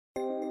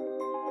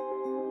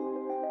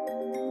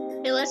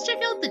Hey, let's check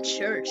out the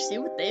church, see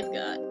what they've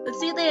got. Let's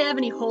see if they have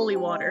any holy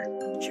water.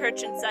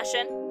 Church in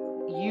session.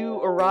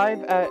 You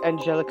arrive at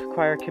Angelic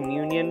Choir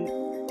Communion.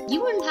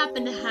 You wouldn't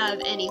happen to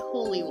have any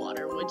holy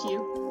water, would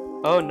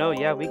you? Oh no,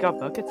 yeah, we got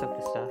buckets of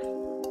the stuff.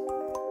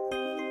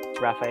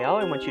 Raphael,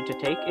 I want you to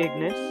take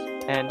Ignis,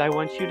 and I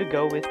want you to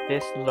go with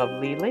this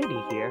lovely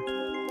lady here,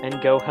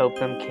 and go help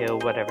them kill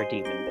whatever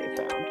demon they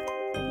found.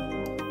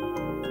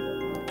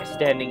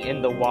 Standing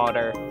in the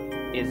water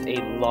is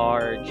a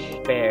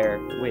large bear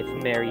with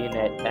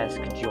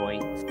marionette-esque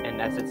joints,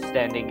 and as it's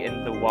standing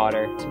in the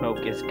water, smoke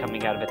is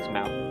coming out of its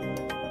mouth.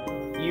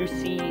 You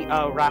see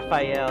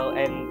Raphael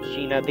and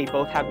Sheena, they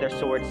both have their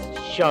swords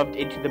shoved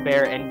into the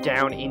bear and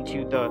down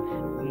into the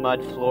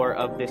mud floor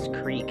of this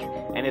creek,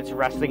 and it's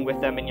wrestling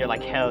with them, and you're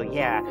like, hell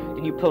yeah.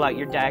 Then you pull out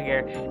your dagger,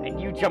 and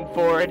you jump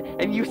forward,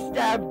 and you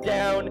stab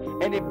down,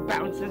 and it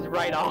bounces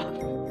right off.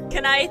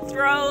 Can I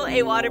throw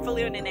a water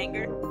balloon in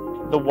anger?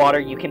 The water,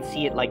 you can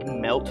see it like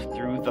melt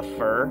through the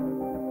fur.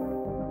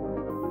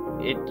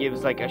 It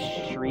gives like a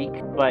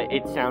shriek, but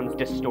it sounds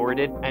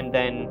distorted, and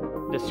then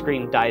the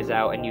scream dies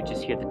out and you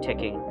just hear the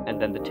ticking,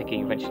 and then the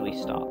ticking eventually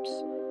stops.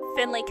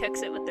 Finley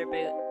kicks it with their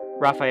boot.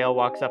 Raphael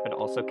walks up and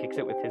also kicks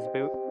it with his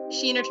boot.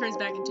 Sheena turns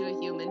back into a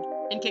human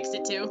and kicks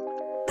it too.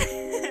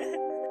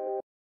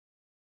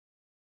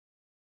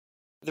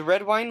 The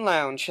Red Wine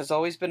Lounge has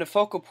always been a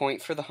focal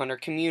point for the hunter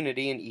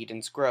community in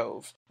Eden's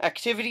Grove.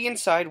 Activity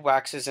inside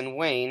waxes and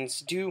wanes,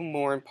 due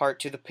more in part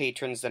to the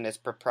patrons than its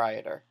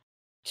proprietor.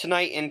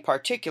 Tonight in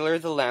particular,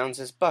 the lounge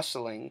is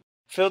bustling,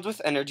 filled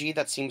with energy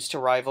that seems to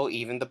rival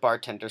even the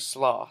bartender's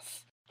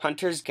sloth.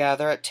 Hunters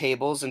gather at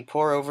tables and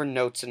pore over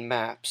notes and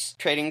maps,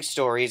 trading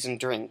stories and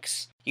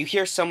drinks. You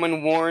hear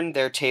someone warn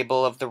their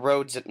table of the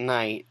roads at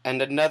night,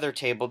 and another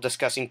table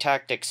discussing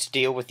tactics to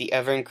deal with the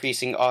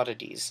ever-increasing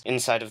oddities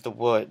inside of the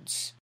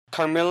woods.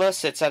 Carmilla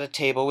sits at a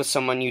table with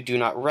someone you do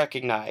not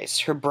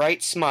recognize, her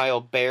bright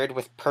smile bared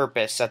with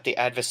purpose at the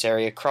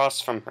adversary across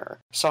from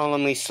her,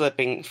 solemnly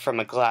slipping from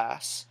a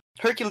glass.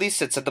 Hercules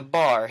sits at the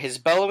bar, his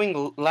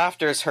bellowing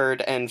laughter is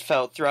heard and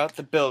felt throughout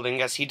the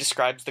building as he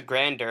describes the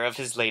grandeur of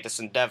his latest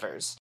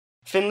endeavors.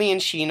 Finley and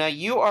Sheena,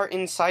 you are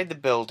inside the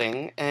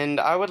building, and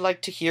I would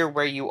like to hear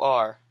where you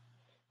are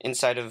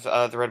inside of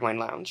the Red Wine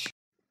Lounge.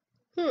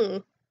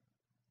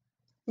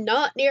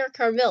 Not near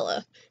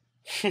Carmilla.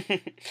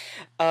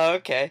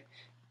 Okay.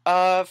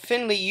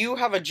 Finley, you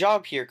have a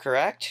job here,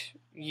 correct?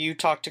 You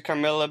talked to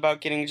Carmilla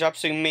about getting a job,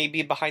 so you may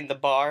be behind the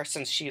bar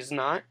since she is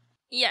not?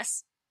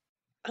 Yes.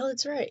 Oh,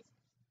 that's right.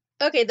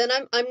 Okay, then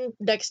I'm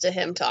next to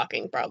him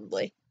talking,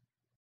 probably.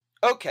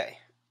 Okay.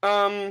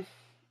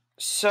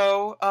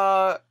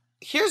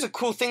 Here's a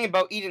cool thing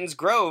about Eden's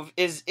Grove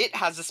is it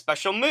has a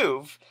special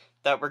move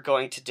that we're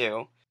going to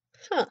do.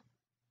 Huh.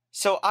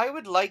 So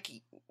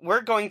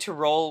we're going to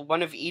roll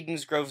one of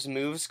Eden's Grove's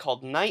moves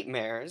called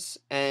Nightmares,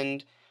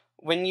 and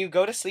when you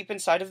go to sleep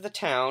inside of the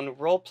town,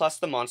 roll plus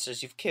the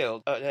monsters you've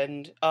killed,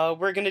 and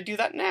we're going to do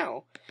that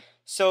now.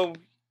 So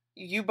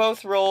you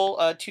both roll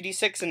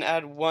 2d6 and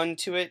add 1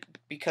 to it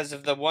because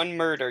of the one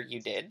murder you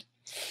did.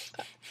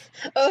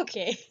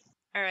 Okay.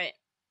 Alright.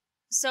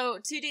 So,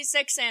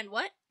 2d6 and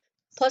what?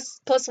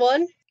 Plus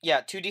 1?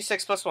 Yeah,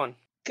 2d6 plus 1.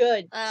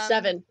 Good.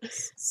 7.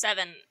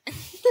 7.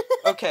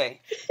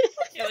 Okay.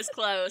 It was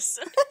close.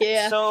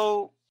 Yeah.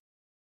 So,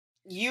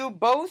 you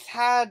both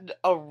had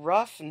a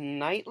rough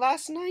night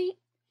last night?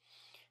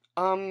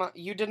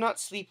 You did not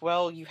sleep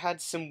well, you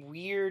had some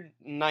weird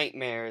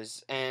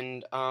nightmares,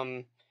 and,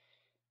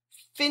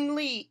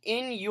 Finley,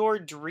 in your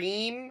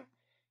dream,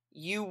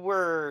 you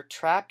were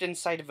trapped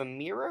inside of a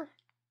mirror,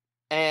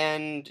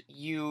 and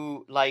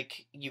you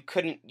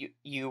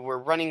were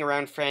running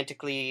around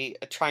frantically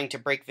trying to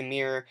break the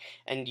mirror,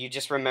 and you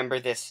just remember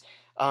this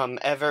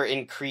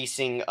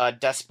ever-increasing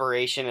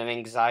desperation and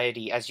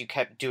anxiety as you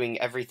kept doing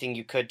everything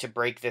you could to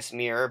break this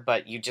mirror,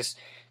 but you just,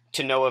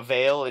 to no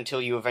avail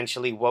until you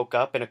eventually woke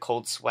up in a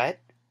cold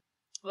sweat.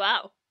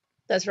 Wow.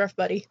 That's rough,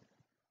 buddy.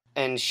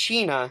 And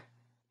Sheena,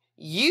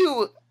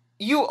 you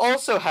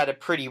also had a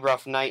pretty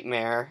rough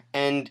nightmare,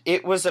 and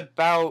it was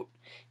about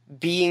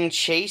being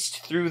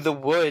chased through the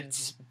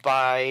woods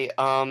by,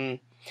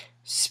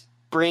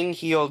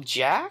 Spring-Heeled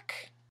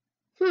Jack?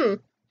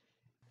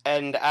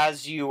 And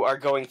as you are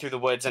going through the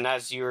woods and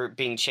as you're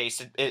being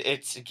chased,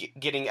 it's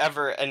getting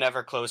ever and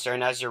ever closer,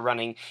 and as you're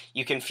running,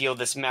 you can feel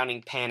this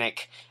mounting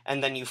panic,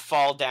 and then you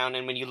fall down,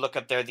 and when you look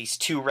up, there are these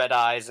 2 red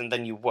eyes, and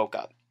then you woke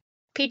up.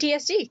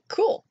 PTSD.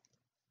 Cool.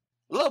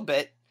 A little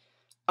bit.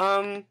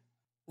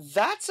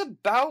 That's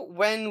about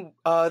when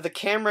the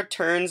camera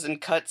turns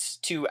and cuts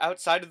to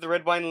outside of the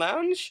Red Wine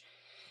Lounge,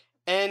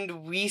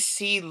 and we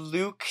see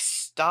Luke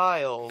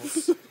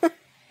Stiles,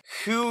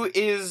 who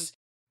is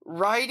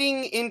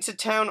riding into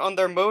town on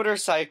their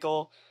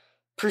motorcycle,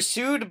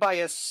 pursued by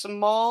a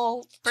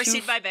small...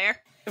 Pursued by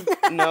bear?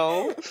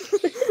 No.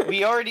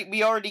 we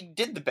already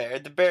did the bear.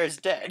 The bear is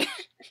dead.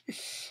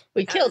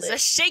 We killed It's it. a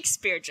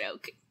Shakespeare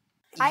joke.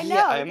 I know,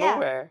 Yeah, I'm yeah.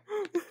 aware.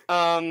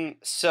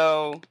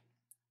 So...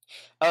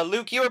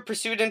 Luke, you are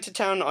pursued into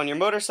town on your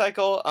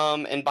motorcycle,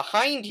 and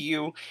behind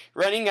you,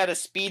 running at a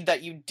speed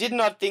that you did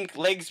not think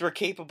legs were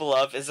capable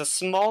of, is a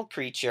small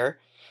creature,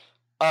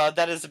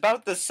 that is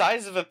about the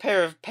size of a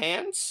pair of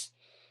pants,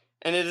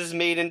 and it is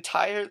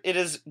it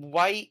is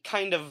white,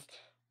 kind of,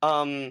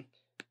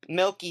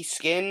 milky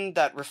skin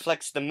that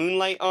reflects the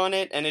moonlight on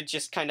it, and it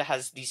just kind of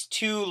has these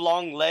two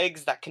long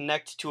legs that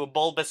connect to a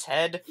bulbous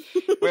head,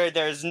 where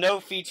there's no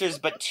features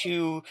but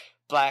two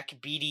black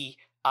beady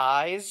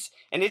eyes,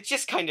 and it's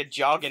just kind of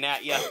jogging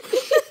at you.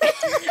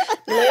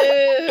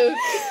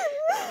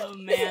 Oh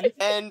man.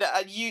 And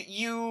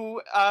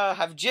you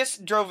have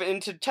just drove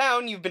into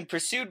town. You've been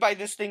pursued by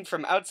this thing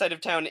from outside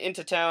of town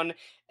into town,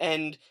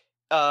 and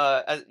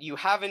you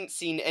haven't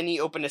seen any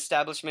open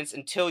establishments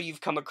until you've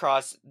come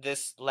across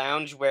this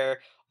lounge where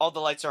all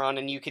the lights are on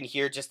and you can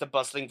hear just the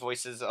bustling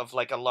voices of,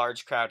 like, a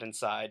large crowd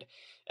inside.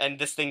 And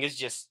this thing is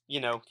just,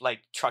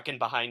 like, trucking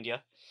behind you.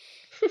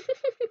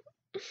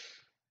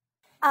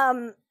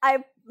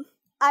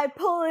 I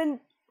pull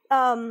in,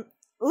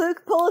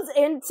 Luke pulls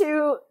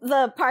into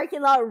the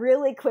parking lot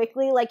really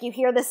quickly, like you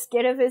hear the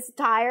skid of his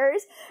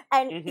tires,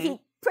 and he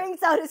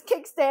brings out his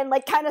kickstand,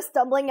 like kind of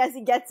stumbling as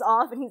he gets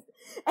off, and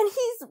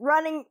he's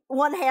running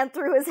one hand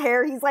through his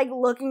hair. He's like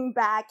looking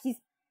back. He's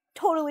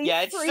totally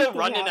it's still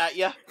running at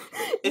you.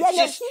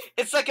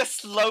 It's like a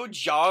slow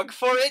jog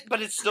for it,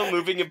 but it's still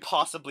moving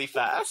impossibly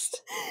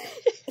fast.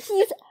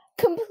 He's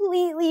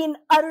completely and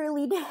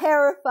utterly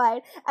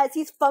terrified as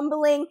he's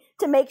fumbling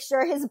to make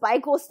sure his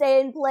bike will stay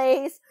in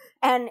place,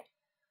 and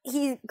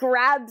he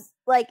grabs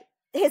like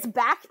his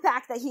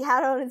backpack that he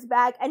had on his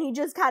back, and he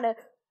just kind of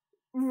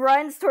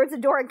runs towards the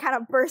door and kind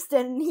of bursts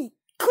in, and he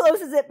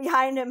closes it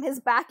behind him, his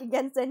back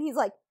against it, and he's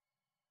like,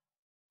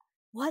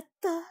 what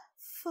the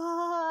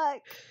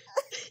fuck?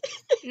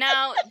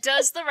 Now,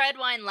 does the Red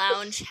Wine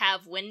Lounge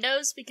have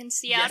windows we can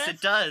see out of? Yes,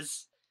 it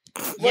does.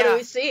 What do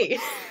we see?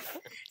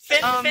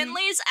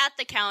 Finley's at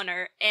the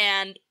counter,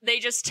 and they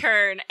just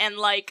turn and,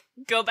 like,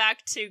 go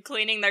back to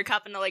cleaning their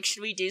cup, and they're like,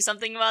 should we do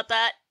something about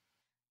that?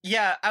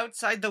 Yeah,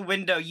 outside the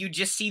window, you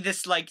just see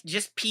this, like,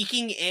 just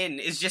peeking in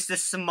is just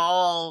this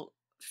small,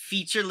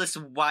 featureless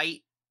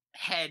white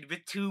head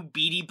with two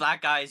beady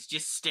black eyes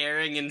just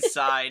staring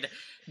inside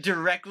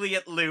directly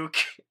at Luke.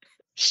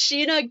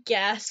 Sheena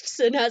gasps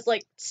and has,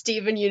 like,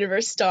 Steven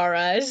Universe star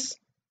eyes.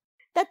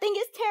 That thing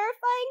is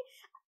terrifying.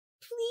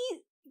 Please,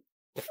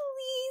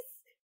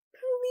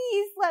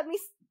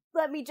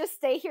 let me just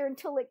stay here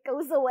until it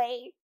goes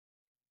away.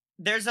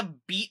 There's a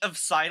beat of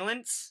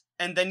silence,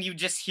 and then you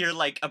just hear,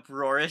 like,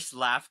 uproarious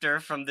laughter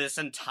from this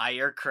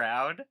entire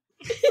crowd.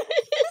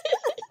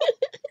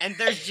 And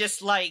there's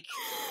just, like,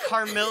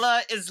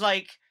 Carmilla is,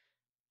 like,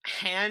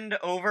 hand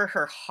over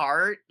her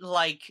heart,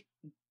 like,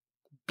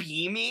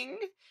 beaming.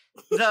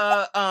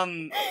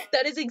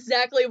 That is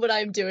exactly what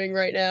I'm doing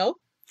right now.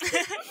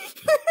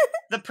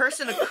 The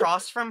person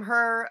across from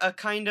her, a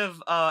kind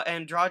of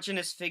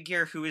androgynous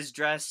figure who is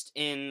dressed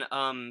in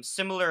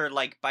similar,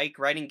 like, bike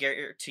riding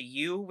gear to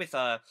you, with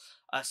a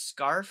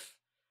scarf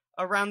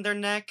around their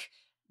neck,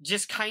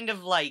 just kind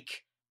of,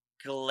 like,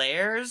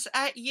 glares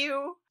at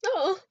you.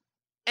 Oh.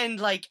 And,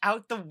 like,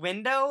 out the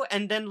window,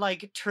 and then,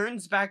 like,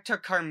 turns back to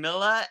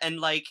Carmilla and,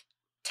 like,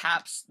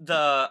 taps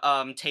the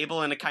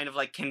table in a kind of,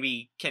 like, can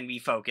we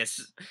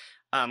focus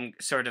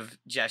sort of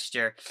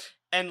gesture.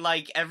 And,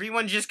 like,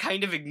 everyone just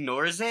kind of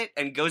ignores it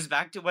and goes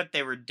back to what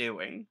they were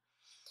doing.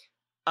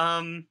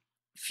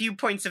 Few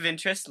points of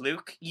interest,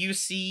 Luke. You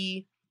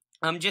see,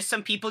 just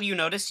some people you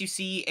notice. You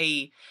see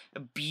a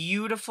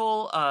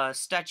beautiful,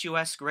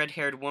 statuesque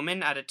red-haired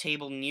woman at a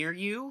table near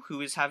you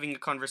who is having a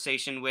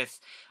conversation with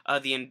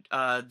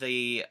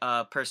the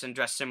person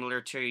dressed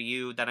similar to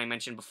you that I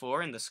mentioned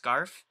before in the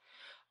scarf.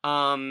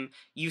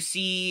 You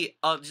see,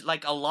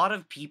 like, a lot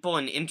of people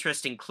in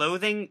interesting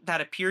clothing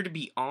that appear to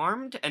be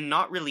armed and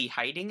not really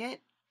hiding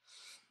it.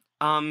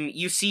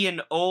 You see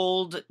an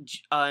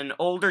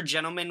older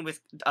gentleman with,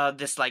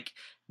 this, like,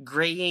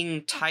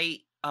 graying,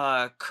 tight,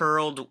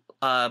 curled,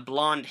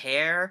 blonde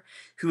hair,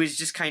 who is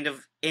just kind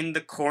of in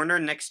the corner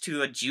next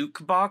to a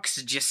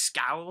jukebox, just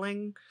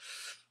scowling.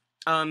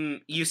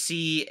 You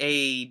see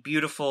a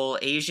beautiful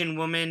Asian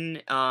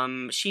woman.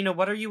 Sheena,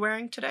 what are you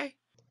wearing today?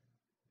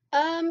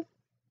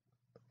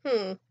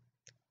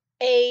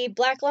 A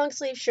black long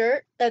sleeve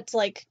shirt that's,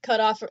 like, cut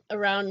off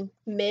around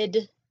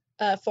mid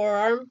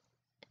forearm,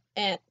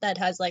 and that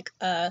has, like,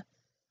 a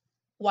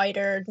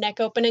wider neck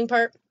opening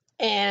part,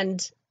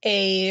 and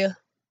a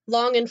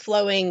long and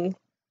flowing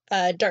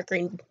dark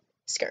green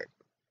skirt.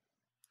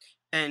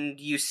 And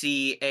you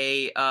see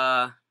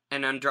an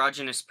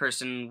androgynous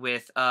person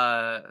with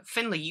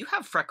Finley. You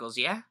have freckles,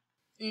 yeah?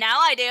 Now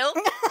I do.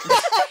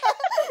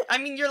 I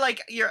mean,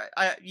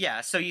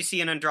 yeah, so you see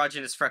an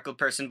androgynous freckled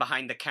person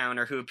behind the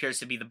counter who appears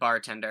to be the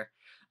bartender.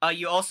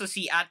 You also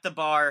see at the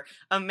bar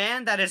a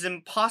man that is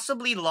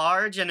impossibly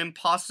large and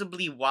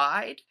impossibly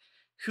wide,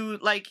 who,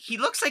 like, he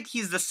looks like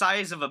he's the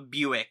size of a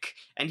Buick,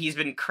 and he's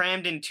been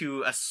crammed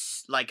into a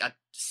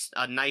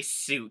nice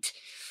suit.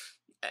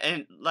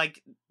 and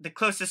like the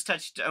closest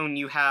touchstone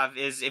you have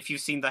is if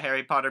you've seen the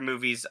Harry Potter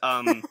movies,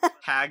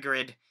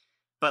 Hagrid.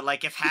 But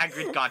like if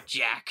Hagrid got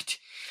jacked.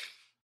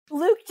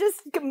 Luke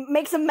just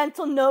makes a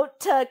mental note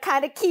to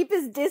kind of keep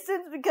his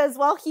distance because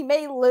while he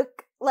may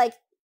look like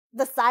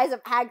the size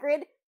of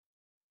Hagrid,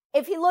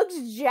 if he looks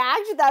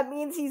jacked, that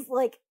means he's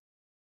like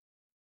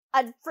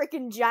a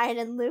freaking giant,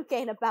 and Luke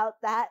ain't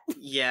about that.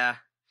 Yeah.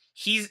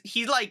 He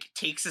like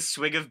takes a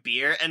swig of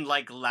beer and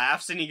like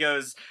laughs and he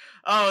goes,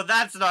 "Oh,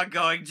 that's not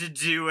going to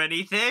do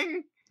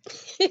anything.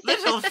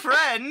 Little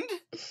friend,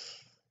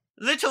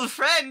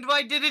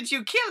 why didn't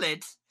you kill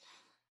it?"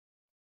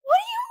 What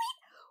do you mean?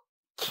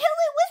 Kill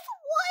it with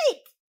what?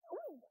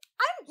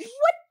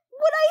 What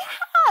would I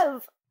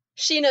have?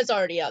 Sheena's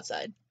already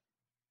outside.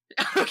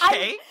 Okay.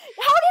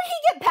 How did he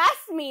get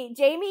past me,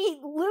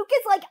 Jamie? Luke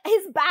is like,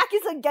 his back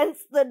is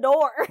against the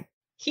door.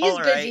 He's All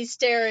busy right.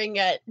 staring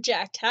at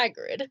Jacked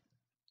Hagrid.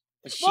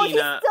 Well, he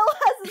Sheena, still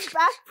has his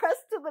back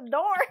pressed to the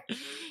door.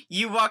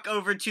 you walk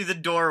over to the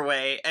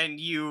doorway and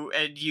you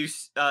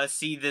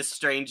see this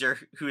stranger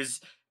who is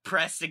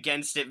pressed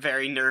against it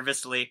very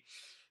nervously.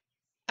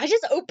 I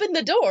just opened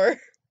the door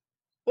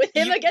with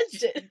him You-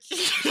 against it.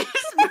 Just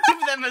move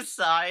them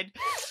aside.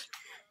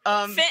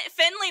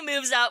 Finley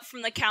moves out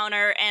from the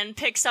counter and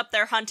picks up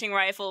their hunting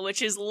rifle,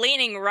 which is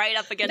leaning right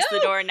up against the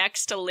door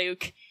next to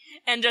Luke,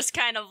 and just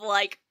kind of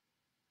like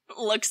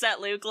looks at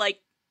Luke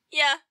like,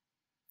 "Yeah,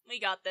 we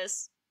got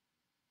this."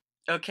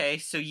 Okay,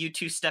 so you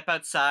two step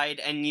outside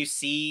and you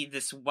see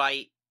this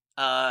white,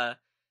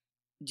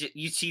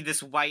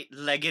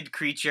 white-legged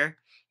creature.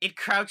 It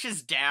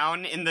crouches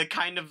down in the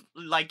kind of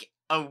like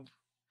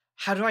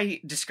how do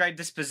I describe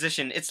this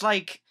position? It's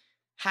like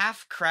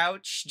half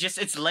crouch, just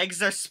its legs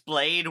are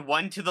splayed,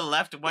 one to the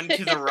left, one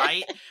to the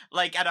right,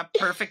 like at a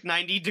perfect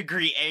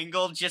 90-degree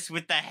angle, just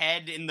with the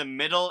head in the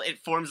middle. It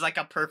forms like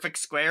a perfect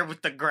square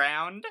with the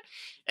ground,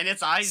 and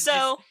its eyes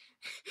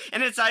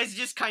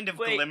just kind of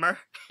glimmer.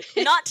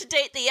 Not to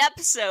date the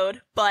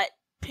episode, but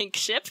pink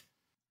ship.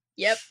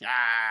 Yep.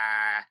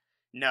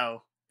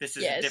 No. This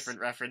is a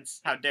different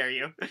reference. How dare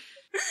you?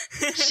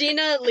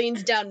 Sheena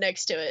leans down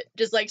next to it,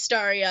 just like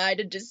starry-eyed,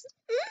 and just,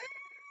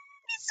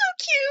 he's so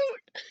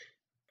cute.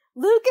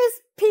 Luke is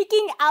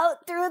peeking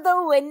out through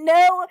the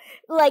window,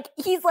 like,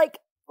 he's like,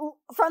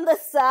 from the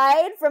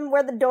side, from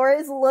where the door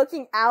is,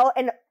 looking out,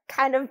 and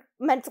kind of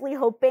mentally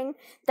hoping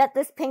that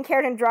this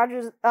pink-haired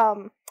androgynous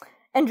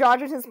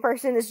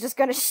person is just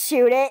gonna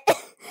shoot it.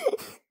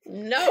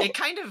 No. It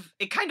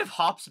kind of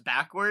hops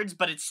backwards,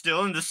 but it's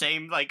still in the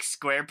same like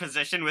square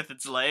position with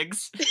its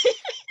legs.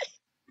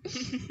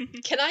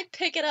 Can I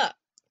pick it up?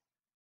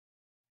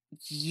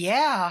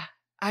 Yeah.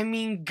 I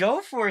mean, go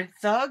for it,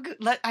 Thug.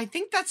 I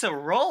think that's a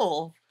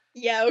roll.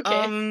 Yeah,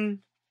 okay.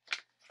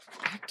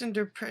 Act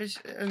under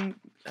pressure.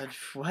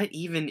 What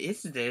even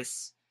is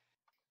this?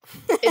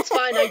 It's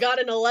fine, I got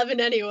an 11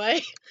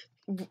 anyway.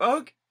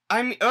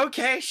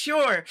 Okay,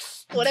 sure.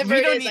 Whatever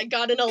it is, I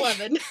got an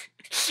 11.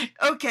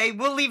 Okay,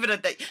 we'll leave it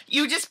at that.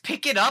 You just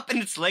pick it up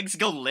and its legs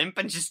go limp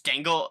and just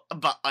dangle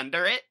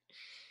under it.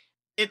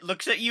 It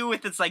looks at you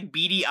with its like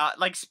beady,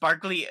 like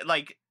sparkly,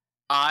 like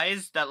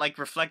eyes that like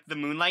reflect the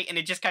moonlight, and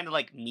it just kind of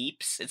like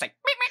meeps. It's like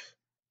meep,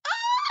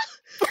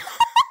 meep.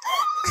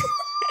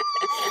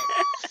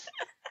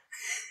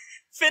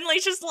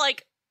 Finley's just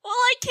like, "Well,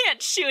 I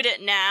can't shoot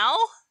it now."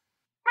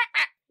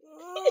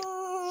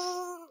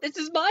 This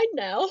is mine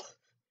now.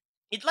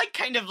 It like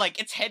kind of like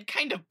its head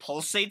kind of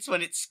pulsates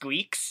when it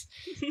squeaks.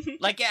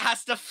 Like it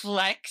has to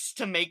flex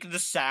to make the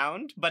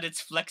sound, but it's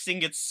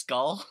flexing its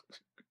skull.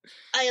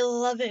 I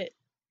love it.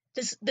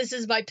 This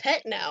is my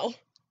pet now.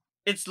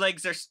 Its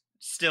legs are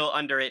still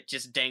under it,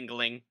 just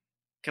dangling,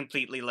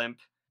 completely limp.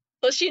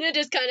 Well, Sheena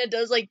just kind of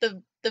does like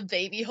the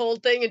baby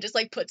hold thing and just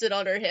like puts it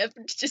on her hip.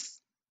 It's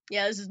just,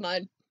 yeah, this is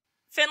mine.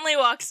 Finley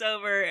walks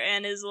over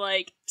and is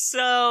like,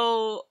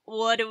 "So,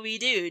 what do we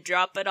do?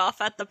 Drop it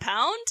off at the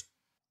pound?"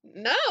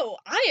 No,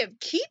 I am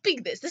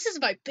keeping this. This is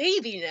my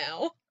baby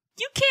now.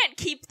 You can't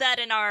keep that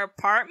in our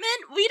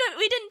apartment. We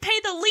didn't pay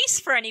the lease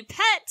for any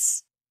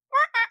pets.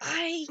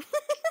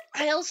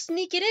 I'll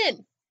sneak it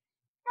in.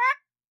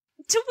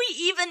 Do we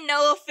even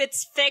know if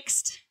it's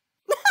fixed?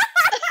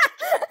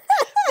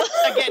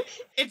 Again,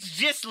 it's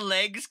just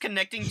legs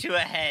connecting to a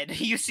head.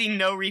 You see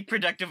no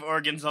reproductive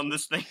organs on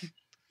this thing.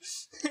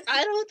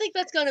 I don't think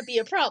that's gonna be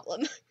a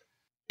problem.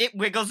 It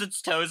wiggles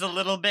its toes a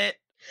little bit.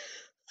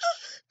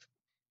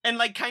 And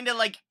like kind of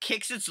like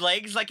kicks its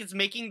legs like it's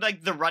making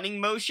like the running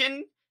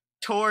motion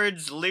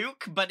towards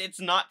Luke, but it's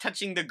not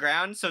touching the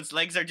ground, so its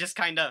legs are just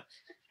kind of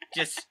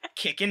just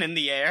kicking in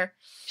the air.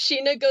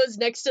 Sheena goes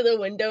next to the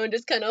window and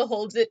just kind of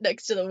holds it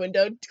next to the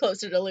window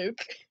closer to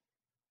Luke.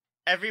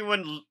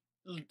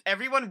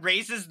 Everyone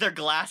raises their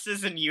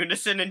glasses in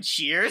unison and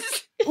cheers.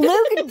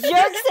 Luke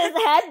jerks his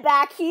head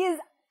back. He is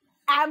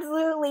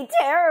absolutely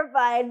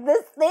terrified.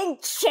 This thing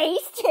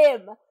chased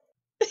him.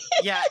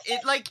 Yeah,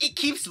 it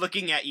keeps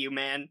looking at you,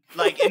 man.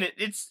 Like, and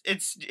it's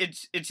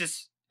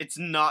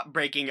not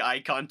breaking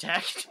eye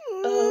contact.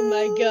 Oh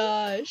my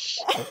gosh.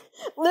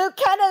 Luke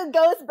kind of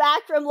goes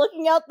back from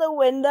looking out the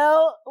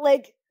window,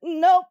 like,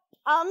 nope,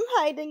 I'm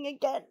hiding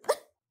again.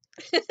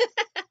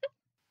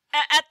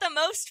 At the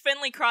most,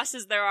 Finley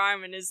crosses their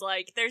arm and is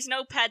like, there's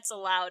no pets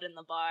allowed in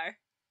the bar.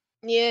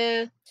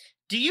 Yeah.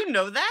 Do you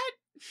know that?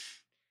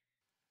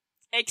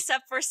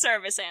 Except for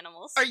service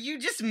animals. Are you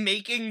just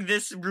making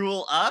this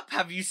rule up?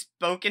 Have you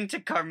spoken to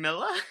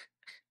Carmilla?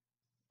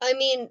 I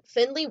mean,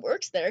 Finley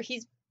works there.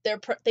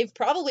 They've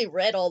probably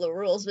read all the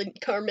rules, but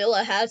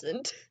Carmilla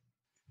hasn't.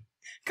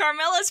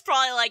 Carmilla's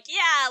probably like,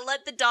 yeah,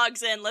 let the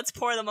dogs in, let's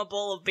pour them a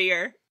bowl of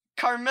beer.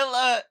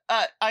 Carmilla,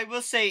 I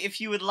will say,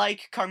 if you would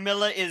like,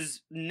 Carmilla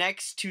is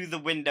next to the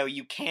window.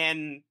 You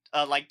can,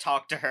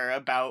 talk to her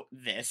about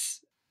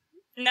this.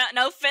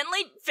 No,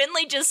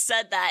 Finley just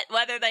said that,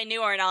 whether they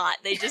knew or not.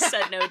 They just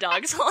said no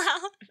dogs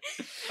allowed.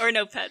 Or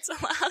no pets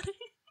allowed.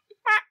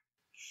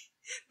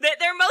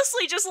 They're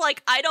mostly just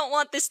like, I don't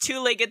want this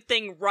two-legged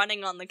thing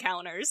running on the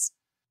counters.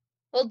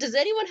 Well, does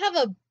anyone have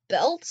a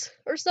belt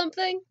or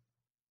something?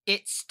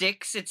 It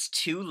sticks its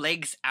two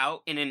legs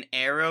out in an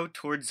arrow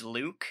towards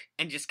Luke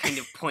and just kind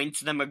of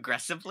points them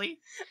aggressively.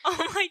 Oh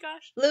my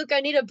gosh. Luke,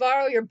 I need to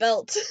borrow your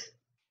belt.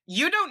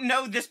 You don't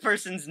know this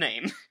person's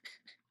name.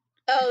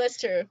 Oh, that's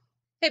true.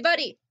 Hey,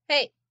 buddy.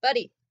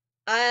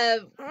 I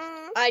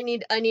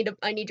need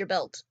your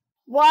belt.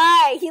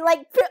 Why? He,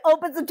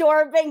 opens the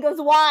door and goes,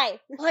 why?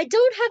 Well, I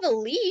don't have a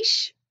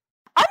leash.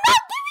 I'm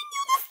not giving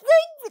you this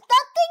thing!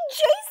 That thing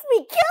chased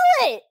me!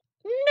 Kill it!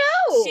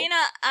 No!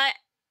 Sheena,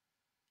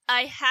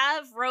 I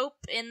have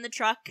rope in the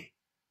truck.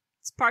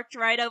 It's parked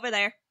right over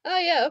there. Oh,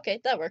 yeah,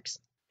 okay, that works.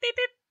 Beep,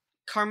 beep.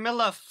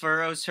 Carmilla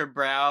furrows her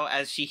brow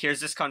as she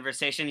hears this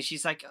conversation, and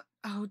she's like,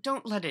 oh,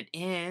 don't let it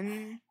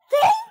in.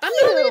 I'm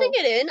not letting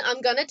it in.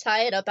 I'm gonna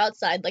tie it up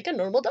outside like a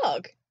normal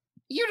dog.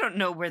 You don't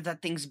know where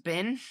that thing's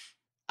been.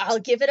 I'll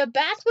give it a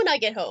bath when I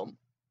get home.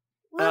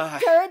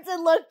 Luke turns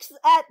and looks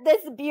at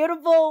this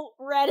beautiful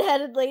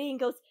red-headed lady and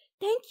goes,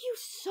 thank you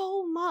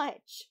so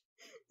much.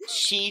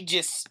 She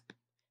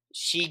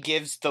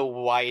gives the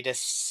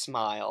widest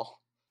smile.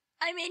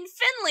 I mean,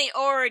 Finley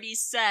already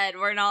said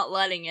we're not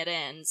letting it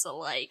in,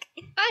 so I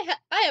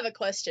have a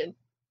question.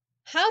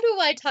 How do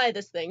I tie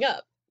this thing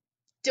up?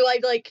 Do I,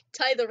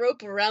 tie the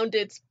rope around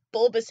its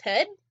bulbous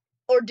head?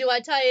 Or do I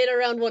tie it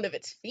around one of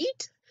its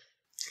feet?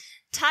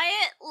 Tie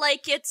it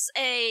like it's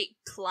a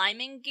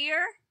climbing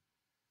gear.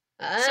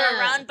 Ah. So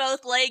around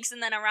both legs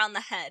and then around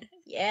the head.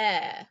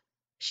 Yeah.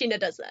 Sheena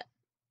does that.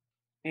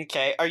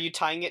 Okay, are you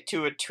tying it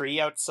to a tree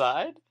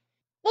outside?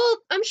 Well,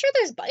 I'm sure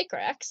there's bike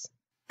racks.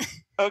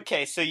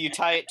 Okay, so you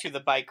tie it to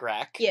the bike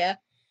rack. Yeah.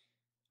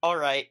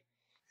 Alright.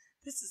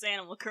 This is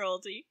animal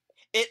cruelty.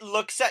 It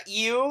looks at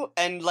you,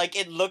 and,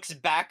 it looks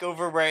back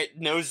over where it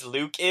knows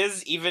Luke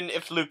is, even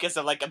if Luke is,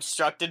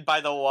 obstructed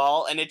by the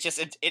wall, and it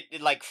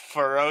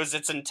furrows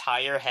its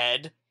entire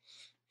head.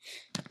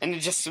 And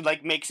it just,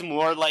 makes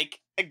more,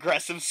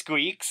 aggressive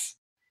squeaks.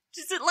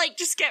 Does it,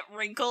 just get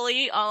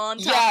wrinkly all on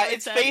top of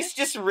its head? face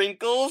just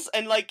wrinkles,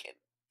 and,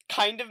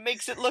 kind of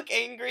makes it look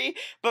angry,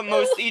 but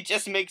mostly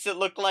just makes it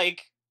look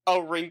like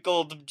a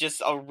wrinkled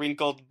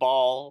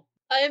ball.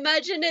 I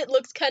imagine it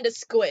looks kind of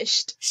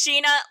squished.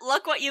 Sheena,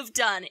 look what you've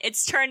done.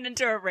 It's turned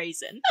into a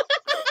raisin.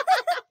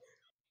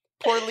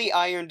 Poorly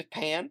ironed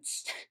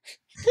pants.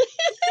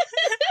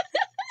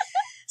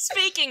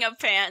 Speaking of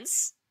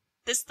pants,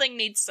 this thing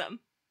needs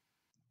some.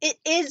 It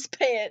is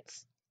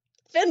pants.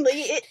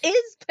 Finley, it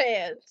is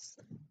pants.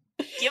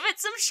 Give it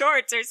some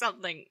shorts or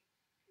something.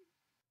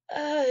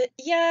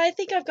 Yeah, I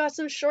think I've got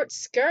some short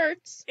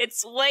skirts.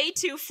 It's way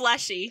too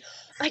fleshy.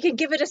 I could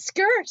give it a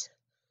skirt.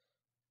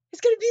 It's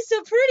gonna be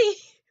so pretty.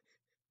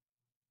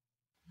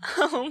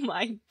 Oh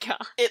my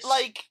god. It,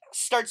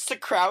 starts to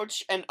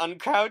crouch and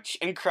uncrouch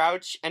and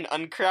crouch and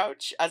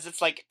uncrouch as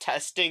it's,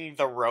 testing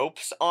the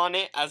ropes on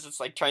it, as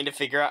it's, trying to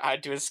figure out how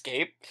to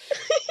escape.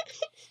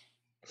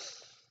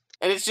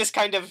 And it's just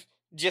kind of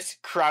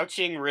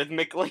crouching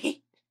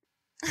rhythmically.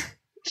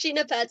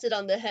 Sheena pats it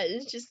on the head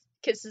and just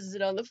kisses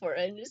it on the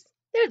forehead and just,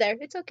 there,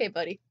 it's okay,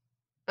 buddy.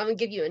 I'm gonna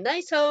give you a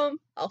nice home.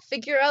 I'll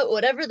figure out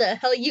whatever the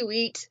hell you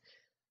eat.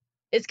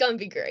 It's gonna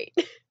be great.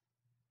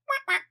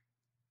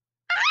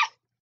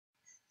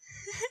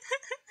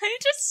 I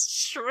just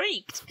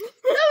shrieked.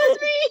 That was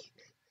me!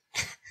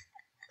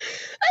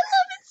 I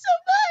love it so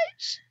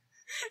much!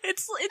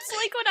 It's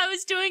like when I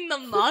was doing the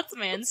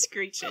Mothman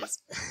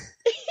screeches.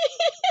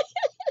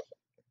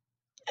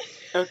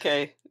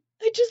 Okay.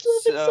 I just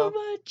love it so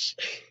much.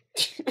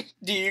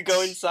 Do you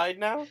go inside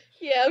now?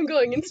 Yeah, I'm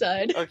going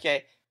inside.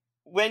 Okay.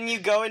 When you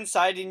go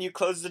inside and you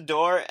close the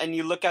door and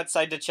you look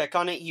outside to check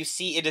on it, you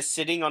see it is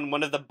sitting on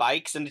one of the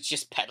bikes and it's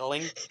just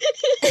pedaling.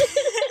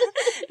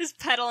 Just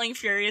pedaling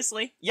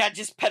furiously. Yeah,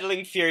 just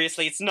pedaling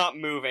furiously. It's not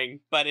moving,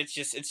 but it's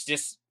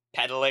just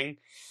pedaling.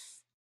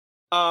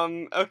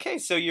 Okay,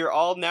 so you're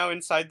all now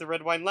inside the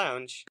Red Wine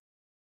Lounge.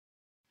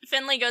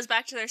 Finley goes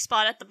back to their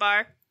spot at the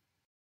bar.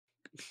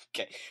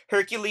 Okay.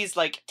 Hercules,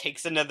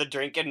 takes another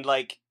drink and,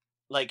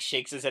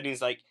 shakes his head and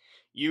he's like,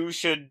 You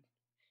should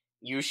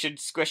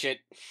squish it.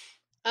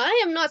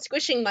 I am not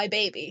squishing my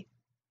baby.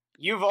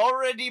 You've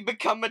already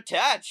become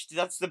attached.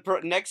 That's the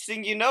next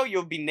thing you know,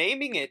 you'll be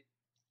naming it.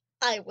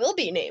 I will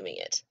be naming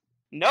it.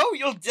 No,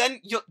 you'll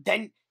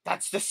then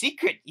that's the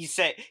secret. You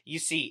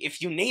see,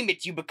 if you name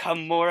it, you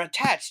become more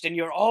attached, and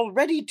you're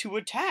already too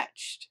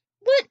attached.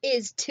 What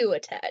is too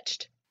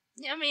attached?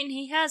 I mean,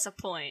 he has a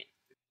point.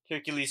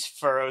 Hercules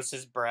furrows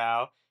his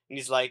brow, and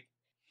he's like,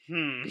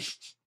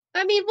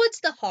 I mean,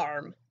 what's the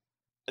harm?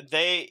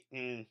 They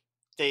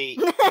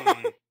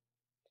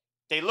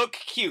look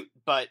cute,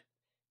 but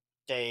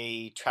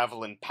they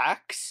travel in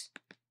packs.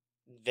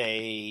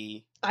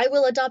 I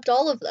will adopt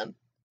all of them.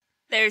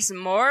 There's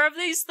more of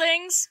these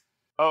things?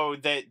 Oh,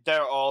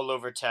 they're all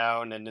over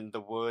town and in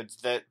the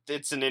woods.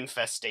 It's an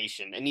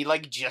infestation. And he,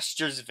 like,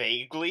 gestures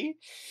vaguely.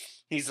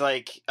 He's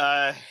like,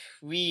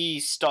 we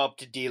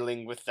stopped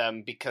dealing with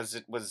them because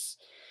it was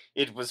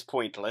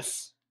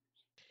pointless.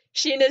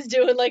 Sheena's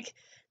doing, like,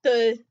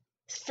 the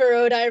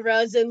furrowed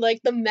eyebrows and,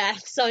 like, the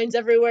math signs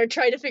everywhere,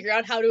 trying to figure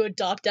out how to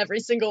adopt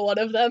every single one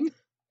of them.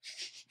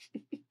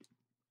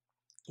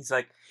 He's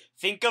like,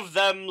 think of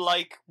them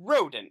like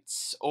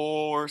rodents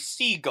or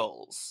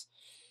seagulls.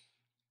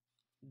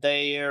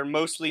 They are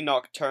mostly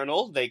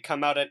nocturnal. They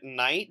come out at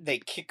night, they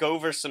kick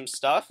over some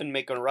stuff and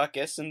make a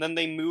ruckus, and then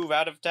they move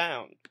out of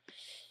town.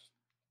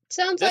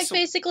 Sounds like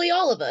basically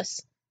all of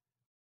us.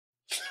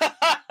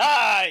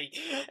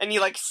 And he,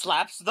 like,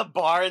 slaps the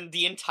bar and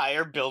the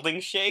entire building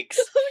shakes.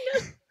 Oh,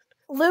 no.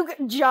 Luke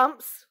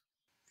jumps.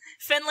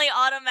 Finley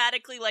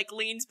automatically, like,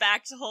 leans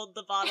back to hold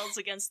the bottles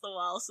against the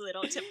wall so they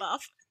don't tip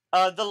off.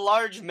 The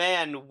large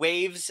man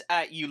waves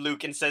at you,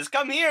 Luke, and says,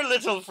 "Come here,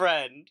 little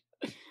friend."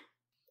 I'm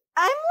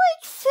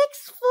like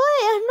 6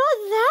 foot. I'm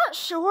not that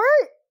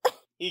short.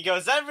 He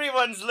goes,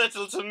 "Everyone's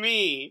little to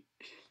me."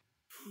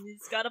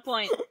 He's got a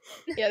point.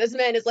 Yeah, this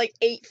man is like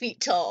 8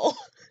 feet tall.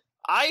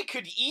 I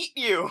could eat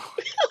you.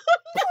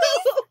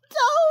 Please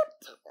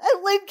don't.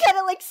 And Luke kind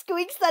of like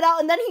squeaks that out,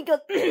 and then he goes,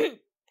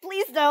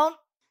 "Please don't."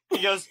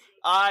 He goes,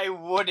 "I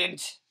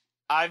wouldn't.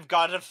 I've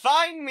got a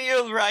fine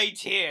meal right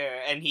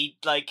here." And he,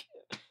 like,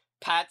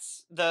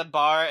 pats the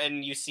bar,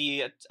 and you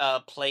see a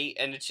plate,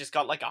 and it's just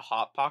got, like, a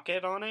Hot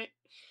Pocket on it.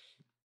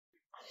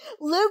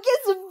 Luke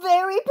is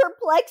very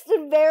perplexed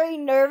and very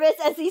nervous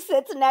as he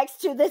sits next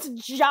to this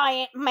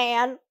giant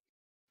man.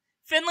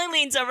 Finley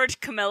leans over to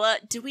Camilla.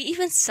 Do we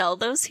even sell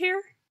those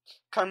here?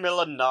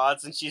 Carmilla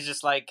nods, and she's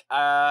just like,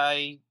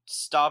 "I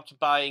stopped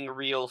buying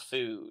real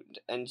food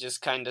and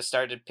just kind of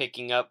started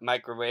picking up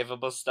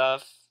microwavable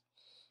stuff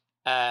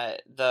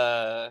at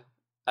the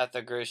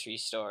grocery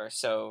store.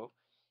 So,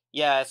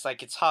 yeah,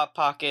 it's Hot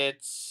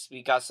Pockets.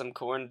 We got some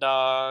corn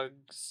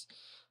dogs,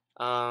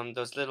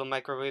 those little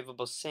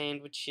microwavable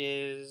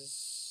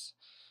sandwiches,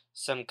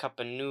 some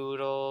cup of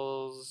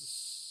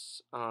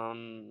noodles,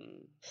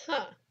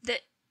 Huh.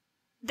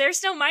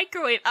 There's no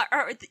microwave.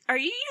 Are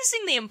you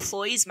using the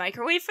employee's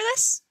microwave for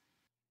this?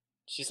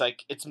 She's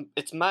like,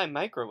 it's my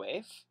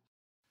microwave."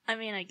 I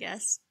mean, I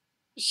guess.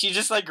 She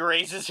just, like,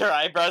 raises her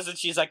eyebrows, and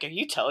she's like, "Are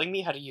you telling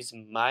me how to use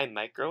my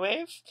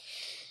microwave?"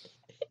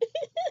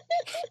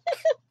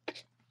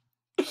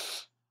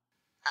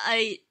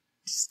 I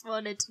just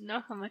wanted to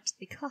know how much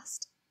they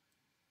cost.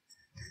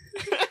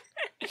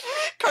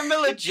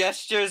 Carmilla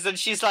gestures, and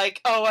she's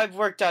like, "Oh, I've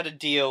worked out a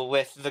deal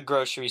with the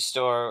grocery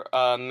store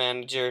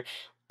manager.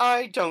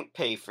 I don't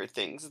pay for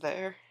things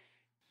there."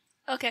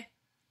 Okay.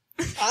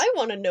 I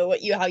want to know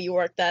how you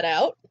work that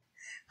out.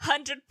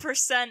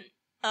 100%,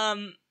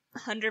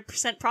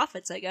 100%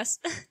 profits, I guess.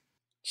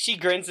 She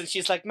grins, and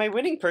she's like, "My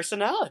winning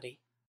personality."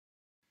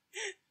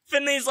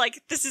 Finley's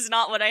like, this is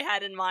not what I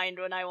had in mind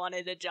when I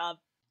wanted a job.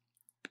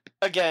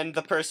 Again,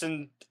 the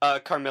person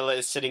Carmilla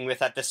is sitting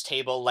with at this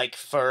table, like,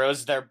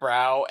 furrows their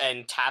brow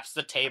and taps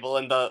the table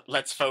in the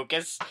 "let's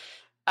focus"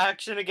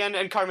 action again,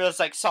 and Carmilla's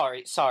like,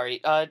 sorry,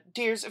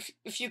 dears,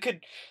 if you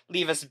could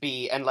leave us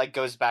be," and, like,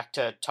 goes back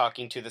to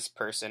talking to this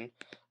person.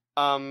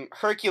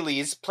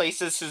 Hercules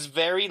places his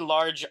very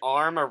large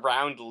arm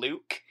around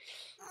Luke,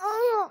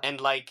 and,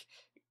 like,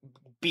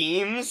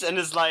 beams, and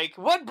is like,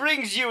 "What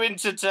brings you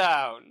into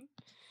town?"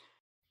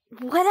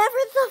 Whatever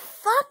the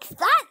fuck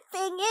that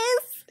thing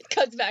is.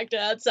 Cuts back to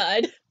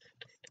outside.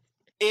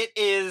 It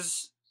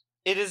is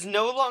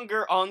no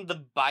longer on the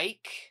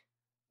bike,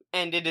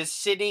 and it is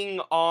sitting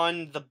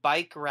on the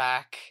bike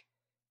rack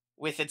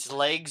with its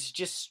legs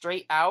just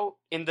straight out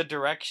in the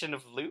direction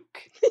of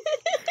Luke.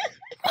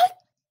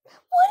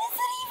 What is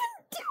it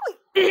even doing?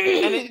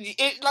 And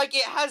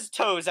it has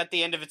toes at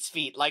the end of its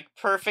feet, like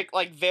perfect,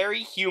 like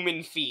very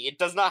human feet. It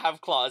does not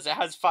have claws. It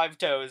has 5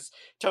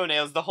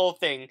 toenails, the whole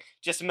thing,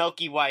 just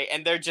milky white,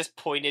 and they're just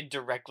pointed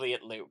directly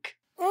at Luke.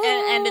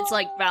 And it's,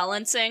 like,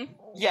 balancing?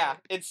 Yeah,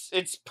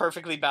 it's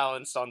perfectly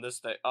balanced on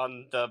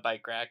on the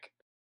bike rack.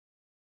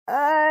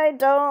 I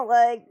don't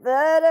like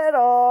that at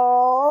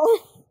all.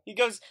 He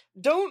goes,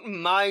 "Don't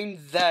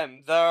mind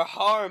them. They're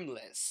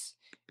harmless.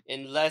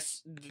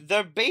 Unless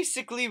they're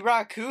basically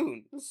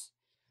raccoons."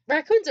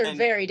 Raccoons are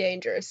very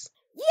dangerous.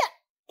 Yeah,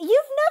 sir,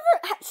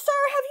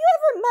 have you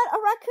ever met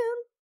a raccoon?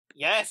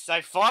 Yes,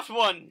 I fought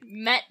one.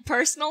 Met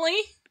personally?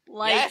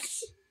 Like...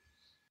 Yes.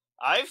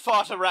 I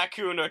fought a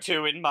raccoon or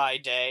two in my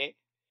day.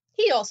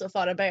 He also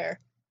fought a bear,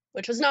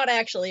 which was not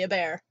actually a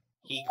bear.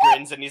 He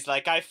grins and he's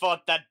like, I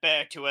fought that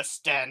bear to a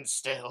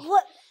standstill.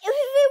 What? If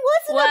it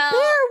wasn't a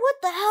bear, what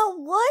the hell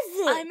was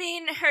it? I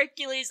mean,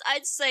 Hercules,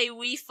 I'd say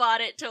we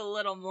fought it to a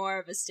little more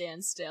of a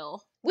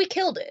standstill. We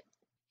killed it.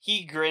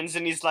 He grins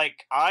and he's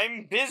like,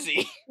 I'm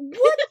busy.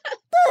 What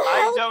the hell?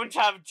 I don't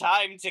have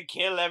time to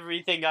kill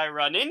everything I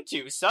run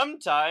into.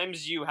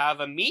 Sometimes you have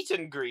a meet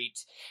and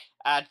greet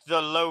at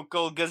the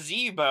local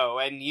gazebo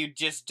and you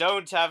just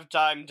don't have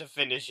time to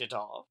finish it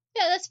all.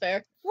 Yeah, that's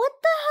fair. What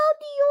the hell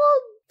do you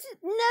all...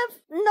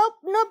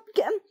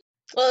 Nope.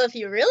 Well, if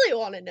you really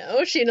want to know,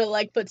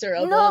 Sheena, puts her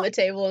elbow on the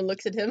table and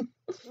looks at him.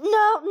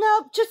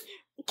 No, just...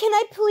 Can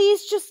I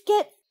please just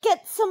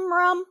get some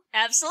rum?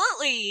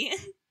 Absolutely.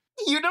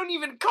 You don't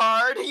even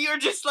card. You're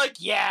just like,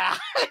 yeah.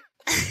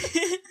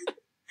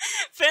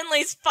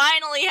 Finley's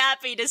finally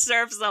happy to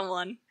serve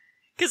someone.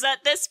 Because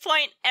at this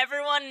point,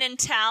 everyone in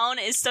town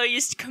is so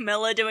used to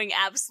Camilla doing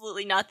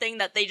absolutely nothing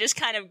that they just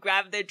kind of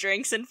grab their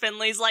drinks and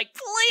Finley's like,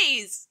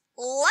 please,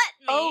 let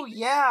me. Oh,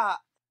 yeah.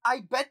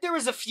 I bet there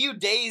was a few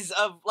days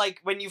of,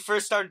 when you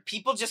first started,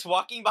 people just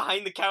walking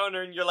behind the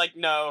counter and you're like,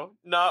 no,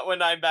 not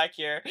when I'm back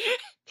here.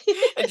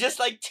 And just,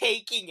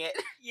 taking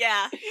it.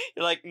 Yeah.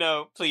 You're like,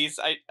 no, please,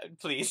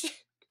 please.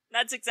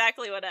 That's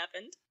exactly what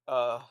happened.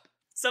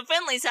 So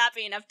Finley's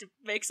happy enough to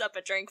mix up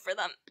a drink for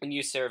them. And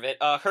you serve it.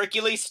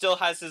 Hercules still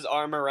has his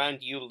arm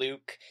around you,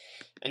 Luke.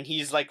 And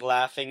he's,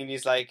 laughing, and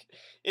he's like,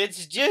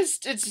 it's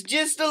just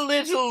a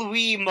little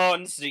wee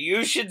monster.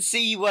 You should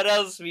see what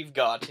else we've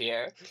got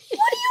here.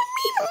 What do you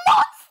mean,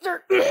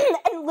 monster?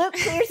 And Luke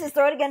clears his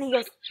throat again, and he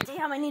goes,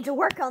 damn, I need to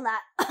work on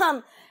that.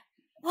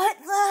 What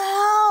the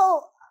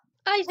hell?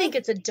 I think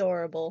it's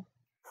adorable.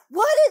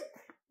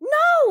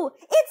 No,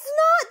 it's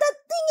not! That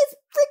thing is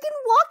freaking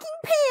walking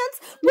pants!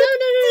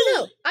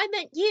 No. I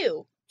meant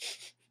you.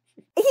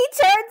 He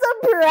turns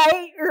a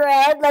bright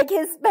red,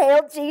 his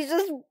pale cheeks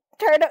just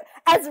turned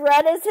as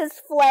red as his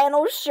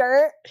flannel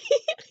shirt,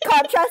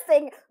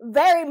 contrasting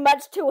very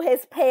much to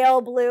his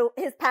pastel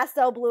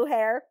blue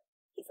hair.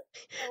 He's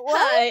like,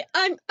 what?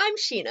 Hi, I'm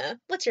Sheena.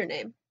 What's your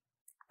name?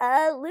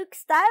 Luke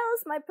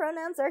Styles. My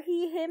pronouns are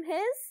he, him,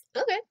 his.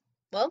 Okay.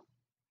 Well,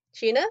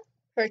 Sheena,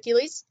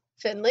 Hercules,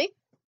 Finley.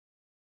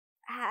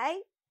 Hi.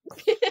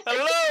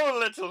 Hello,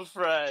 little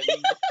friend.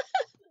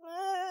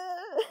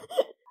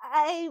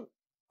 And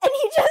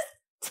he just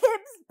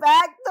tips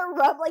back the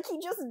rum, he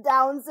just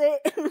downs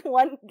it in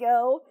one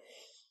go.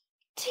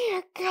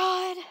 Dear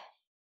God.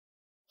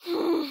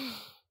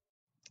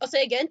 I'll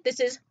say again, this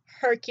is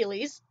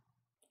Hercules.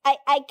 I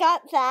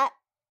got that.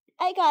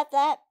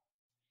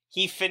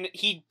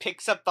 He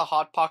picks up the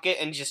Hot Pocket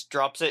and just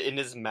drops it in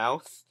his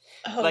mouth.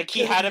 Oh,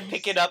 he had to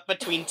pick it up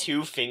between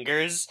two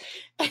fingers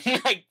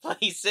and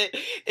place it.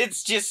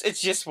 It's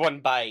just one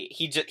bite.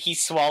 He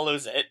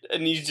swallows it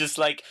and he just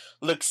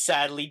looks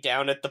sadly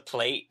down at the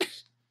plate.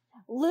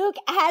 Luke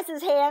has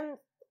his hand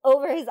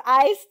over his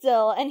eyes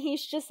still, and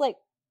he's just like,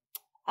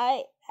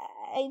 another.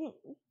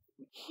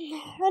 You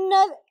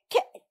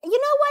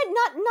know what?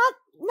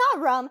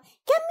 Not rum.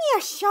 Get me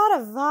a shot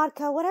of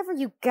vodka, whatever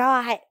you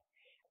got,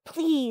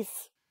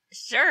 please.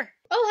 Sure.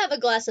 I'll have a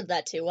glass of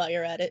that too while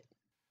you're at it.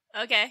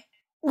 Okay.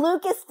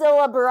 Luke is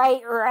still a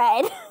bright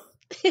red.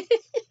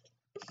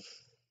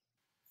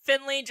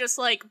 Finley just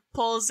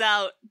pulls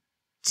out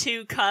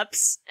 2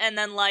 cups and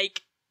then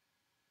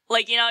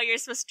you're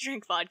supposed to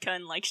drink vodka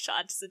in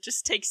shots. It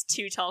just takes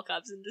 2 tall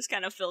cups and just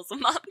kind of fills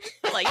them up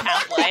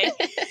halfway.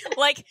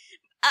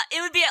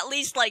 It would be at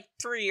least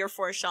 3 or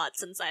 4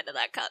 shots inside of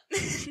that cup.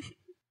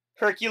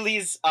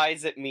 Hercules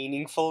eyes it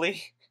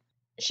meaningfully.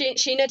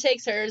 Sheena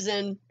takes hers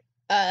and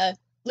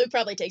Luke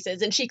probably takes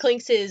his, and she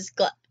clinks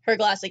her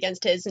glass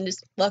against his and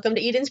just, welcome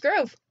to Eden's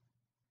Grove.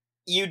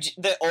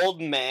 The old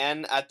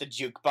man at the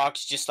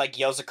jukebox just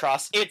yells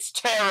across, it's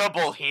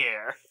terrible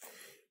here.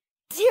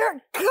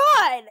 Dear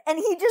God! And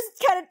he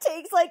just kind of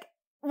takes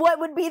what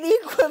would be the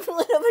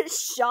equivalent of a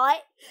shot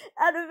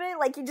out of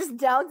it. He just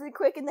downs it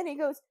quick, and then he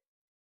goes,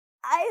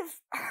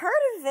 I've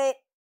heard of it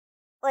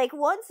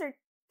once or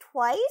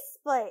twice,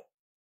 but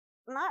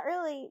not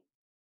really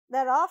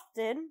that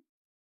often.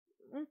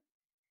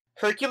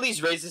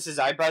 Hercules raises his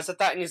eyebrows at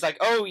that and he's like,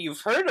 oh,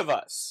 you've heard of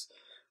us.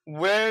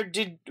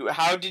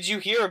 How did you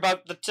hear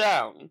about the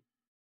town?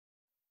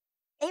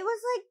 It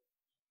was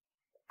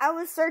I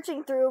was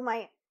searching through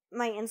my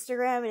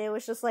Instagram, and it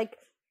was just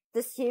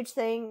this huge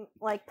thing,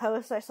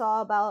 post I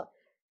saw about,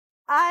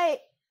 I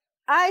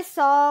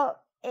saw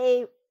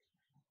a,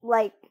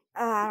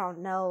 I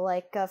don't know,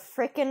 a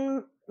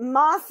frickin'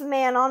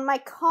 Mothman on my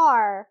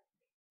car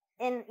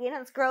in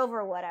Eden's Grove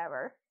or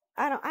whatever.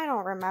 I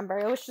don't remember.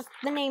 It was just,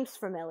 the name's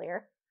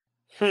familiar.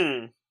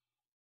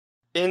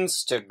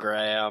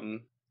 Instagram.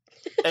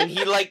 And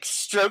he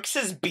strokes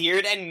his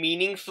beard and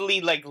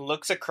meaningfully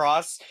looks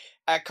across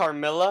at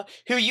Carmilla,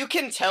 who you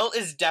can tell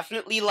is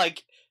definitely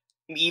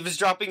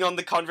eavesdropping on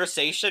the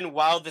conversation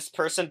while this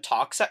person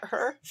talks at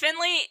her.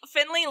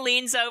 Finley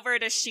leans over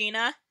to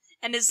Sheena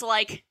and is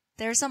like,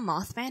 there's a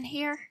Mothman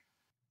here?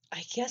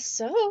 I guess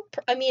so.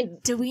 I mean,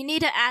 Do we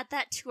need to add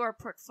that to our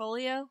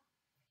portfolio?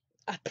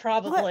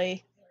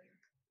 probably.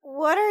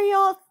 What are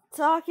y'all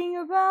talking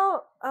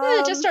about?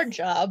 Just our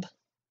job.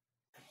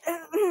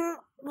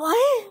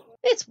 What?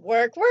 It's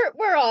work.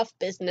 We're off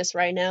business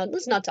right now.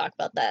 Let's not talk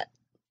about that.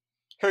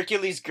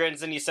 Hercules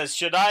grins and he says,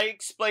 "Should I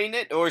explain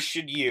it, or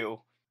should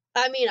you?"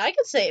 I mean, I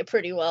could say it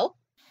pretty well.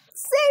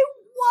 Say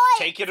what?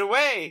 "Take it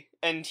away!"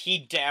 And he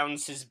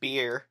downs his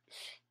beer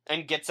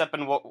and gets up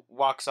and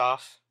walks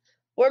off.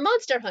 We're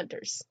monster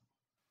hunters.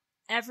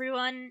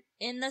 Everyone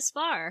in this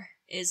bar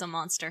is a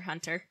monster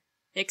hunter,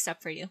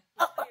 except for you.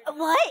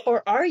 What?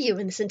 Or are you,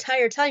 and this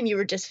entire time you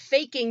were just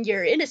faking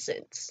your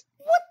innocence?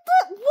 What do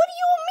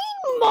you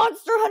mean,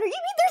 Monster Hunter? You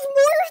mean there's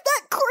more of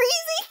that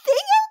crazy thing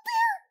out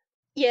there?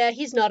 Yeah,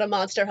 he's not a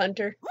monster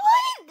hunter.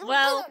 What?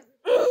 Well-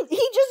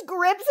 he just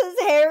grips his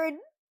hair and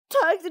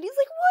tugs, and he's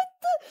like, what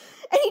the?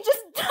 And he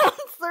just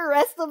dumps the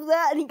rest of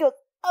that, and he goes,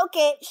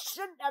 okay,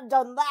 shouldn't have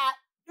done that.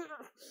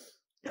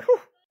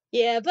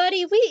 Yeah,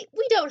 buddy, we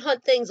don't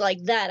hunt things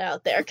like that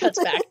out there.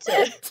 Cuts back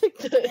to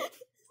the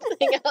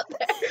thing out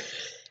there.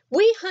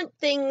 We hunt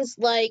things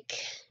like,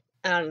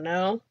 I don't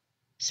know,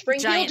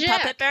 Springfield Giant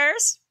Jack. puppet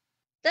bears?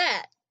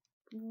 That.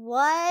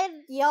 What?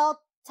 Y'all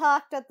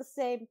talked at the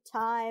same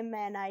time,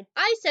 and I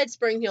I said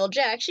Springfield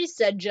Jack. She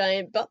said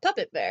giant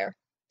puppet bear.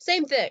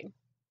 Same thing.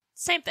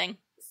 Same thing.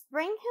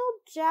 Spring Hill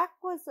Jack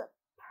was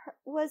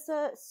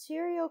a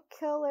serial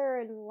killer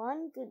in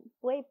London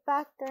way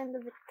back during the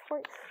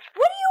Victorian.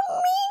 What do you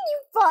mean you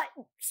fought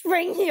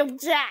Spring Hill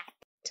Jack?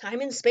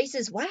 Time and space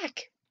is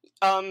whack.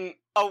 A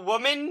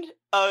woman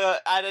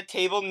at a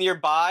table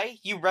nearby,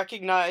 you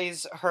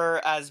recognize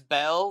her as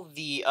Belle,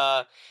 the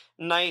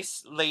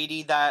nice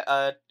lady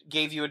that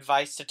gave you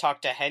advice to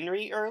talk to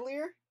Henry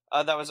earlier,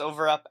 that was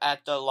over up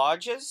at the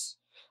lodges.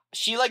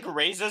 She, like,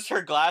 raises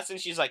her glass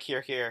and she's like,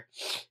 here,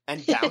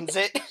 and downs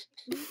it.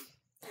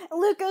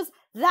 Luke goes,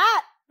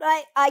 that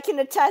I can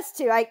attest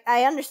to.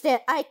 I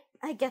understand. I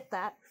get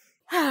that.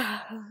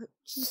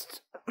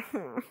 Just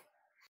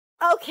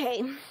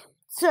okay.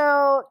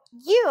 So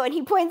you, and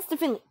he points to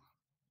Finley.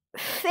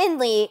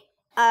 Finley,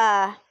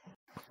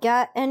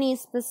 got any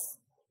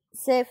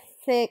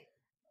specific?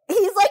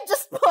 He's like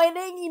just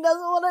pointing. He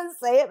doesn't want to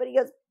say it, but he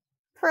goes,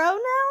 pronouns.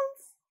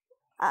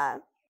 I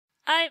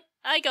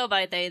go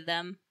by they,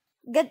 them.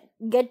 Good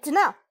to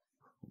know.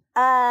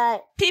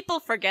 People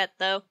forget,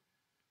 though.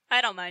 I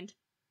don't mind.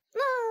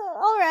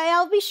 Alright,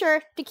 I'll be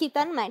sure to keep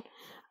that in mind.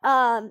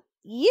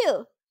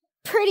 You,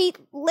 pretty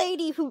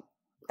lady who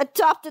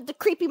adopted the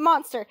creepy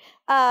monster,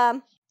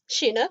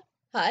 Sheena.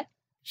 Hi.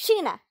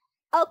 Sheena.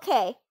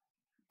 Okay.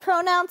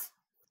 Pronouns?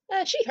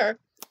 She, her.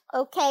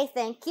 Okay,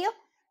 thank you.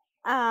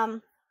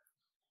 And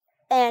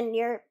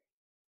you're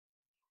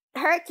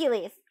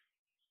Hercules.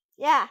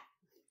 Yeah.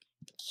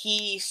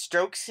 He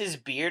strokes his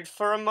beard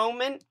for a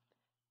moment,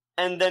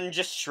 and then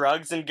just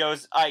shrugs and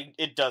goes,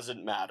 it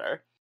doesn't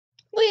matter.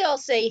 We all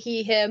say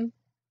he, him.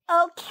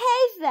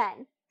 Okay,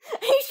 then.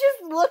 He's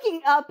just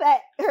looking up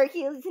at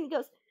Hercules and he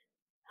goes,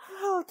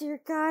 oh, dear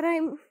God,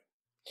 I'm...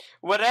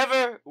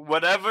 Whatever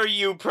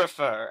you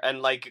prefer,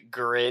 and, like,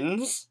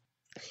 grins.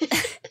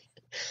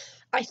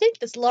 I think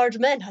this large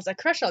man has a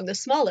crush on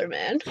this smaller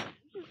man.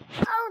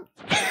 Oh...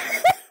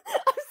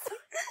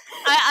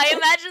 I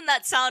imagine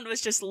that sound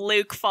was just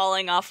Luke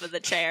falling off of the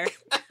chair.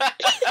 Yeah,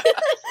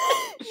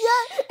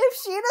 if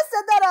Sheena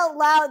said that out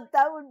loud,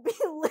 that would be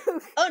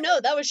Luke. Oh no,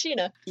 that was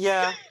Sheena.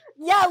 Yeah.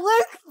 Yeah,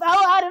 Luke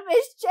fell out of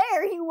his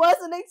chair. He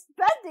wasn't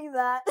expecting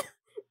that.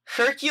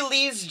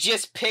 Hercules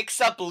just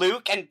picks up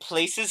Luke and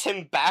places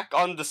him back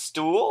on the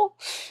stool,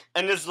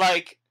 and is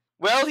like,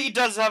 well, he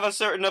does have a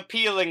certain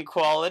appealing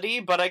quality,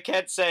 but I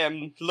can't say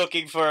I'm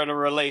looking for a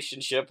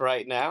relationship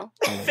right now.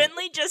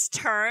 Finley just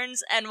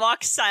turns and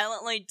walks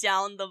silently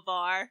down the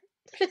bar.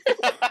 Finley's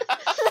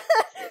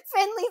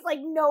like,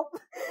 nope.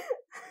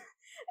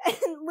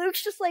 And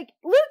Luke's just like,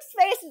 Luke's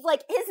face is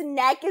like, his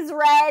neck is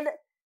red.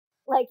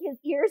 Like, his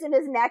ears and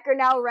his neck are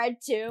now red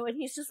too. And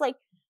he's just like,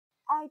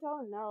 I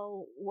don't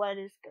know what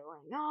is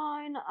going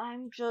on.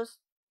 I'm just...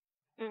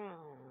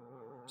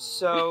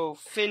 So,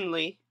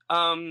 Finley,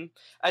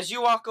 as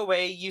you walk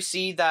away, you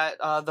see that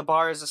the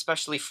bar is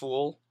especially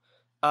full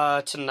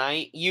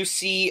tonight. You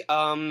see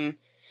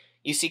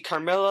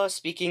Carmilla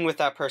speaking with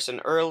that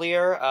person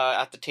earlier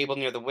at the table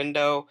near the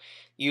window.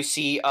 You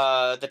see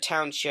the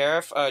town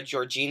sheriff,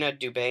 Georgina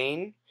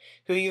Dubain,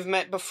 who you've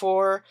met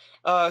before,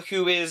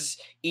 who is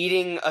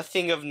eating a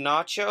thing of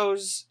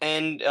nachos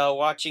and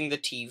watching the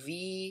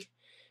TV.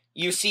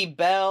 You see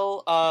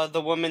Belle,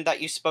 the woman that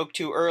you spoke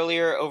to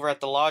earlier over at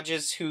the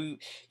lodges, who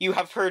you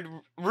have heard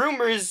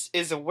rumors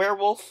is a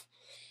werewolf,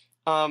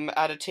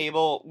 at a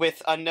table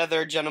with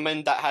another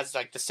gentleman that has,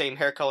 like, the same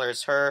hair color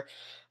as her.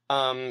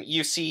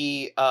 You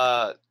see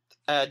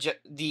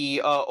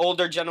the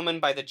older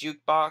gentleman by the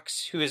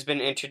jukebox, who has been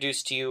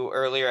introduced to you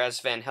earlier as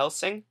Van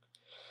Helsing.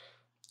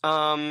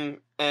 And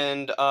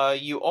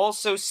you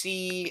also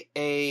see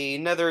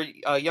another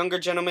younger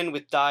gentleman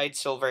with dyed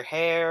silver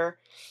hair,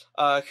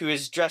 who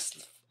is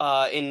dressed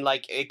in,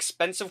 like,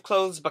 expensive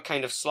clothes, but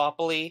kind of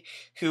sloppily,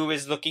 who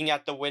is looking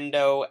at the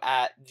window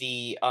at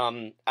the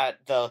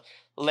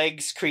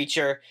legs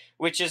creature,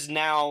 which is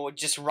now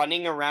just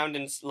running around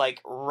and,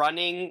 like,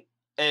 running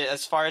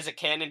as far as it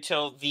can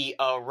until the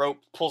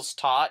rope pulls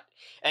taut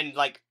and,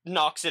 like,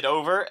 knocks it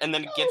over, and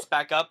then gets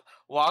back up,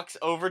 walks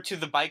over to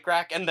the bike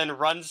rack, and then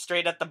runs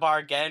straight at the bar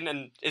again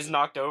and is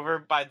knocked over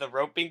by the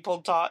rope being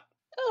pulled taut.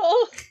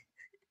 Oh.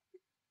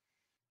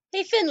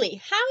 Hey,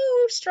 Finley,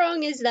 how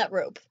strong is that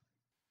rope?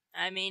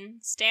 I mean,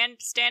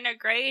 standard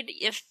grade.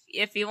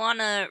 If you want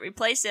to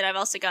replace it, I've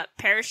also got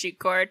parachute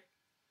cord.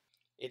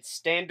 It's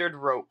standard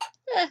rope.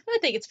 I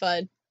think it's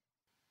fun.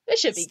 It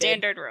should be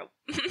standard rope.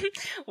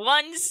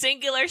 One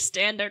singular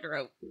standard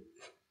rope.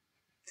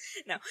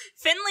 No,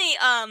 Finley.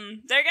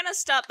 They're gonna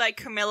stop by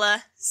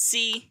Camilla.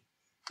 See,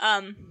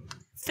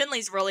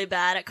 Finley's really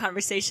bad at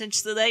conversation,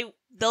 so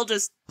they'll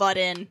just butt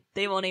in.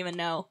 They won't even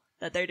know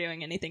that they're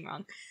doing anything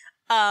wrong.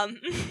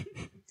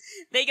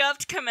 They go up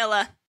to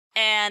Camilla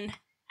and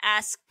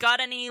ask,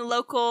 got any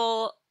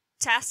local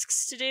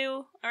tasks to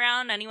do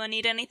around? Anyone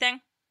need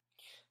anything?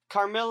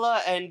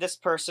 Carmilla and this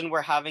person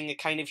were having a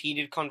kind of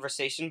heated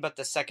conversation, but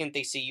the second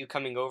they see you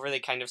coming over,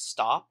 they kind of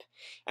stop.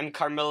 And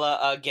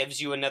Carmilla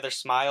gives you another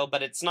smile,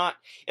 but it's not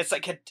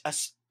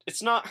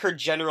her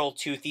general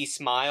toothy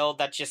smile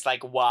that's just,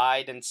 like,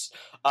 wide and,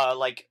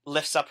 like,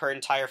 lifts up her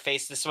entire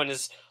face. This one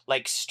is,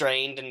 like,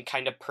 strained and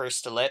kind of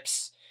pursed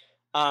lips.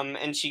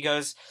 And she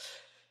goes,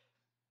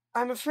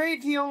 I'm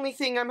afraid the only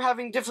thing I'm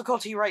having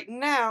difficulty right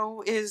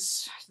now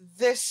is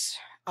this,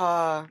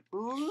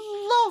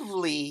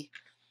 lovely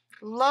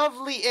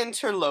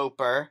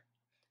interloper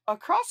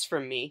across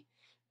from me.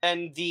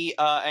 And the,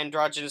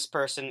 androgynous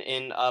person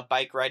in,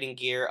 bike riding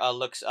gear,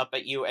 looks up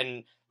at you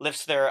and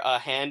lifts their,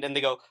 hand, and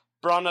they go,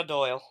 Brana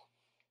Doyle.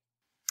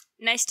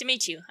 Nice to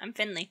meet you. I'm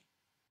Finley.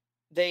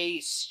 They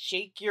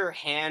shake your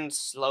hand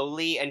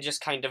slowly and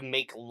just kind of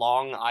make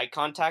long eye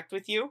contact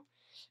with you,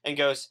 and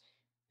goes,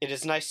 It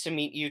is nice to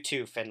meet you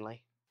too,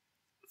 Finley.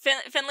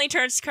 Finley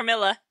turns to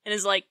Carmilla and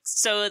is like,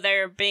 so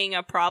they're being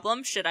a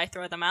problem? Should I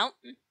throw them out?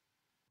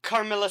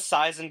 Carmilla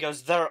sighs and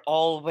goes, They're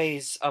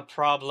always a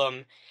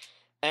problem.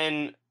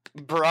 And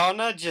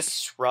Brana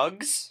just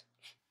shrugs.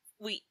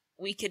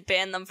 We could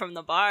ban them from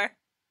the bar.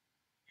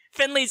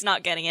 Finley's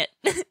not getting it.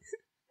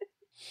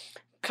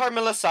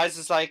 Carmilla sighs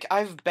is like,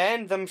 I've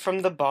banned them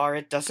from the bar,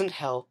 it doesn't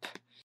help.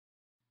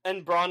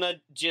 And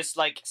Brana just,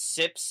 like,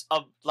 sips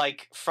of,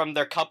 like, from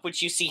their cup,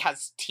 which you see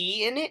has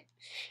tea in it.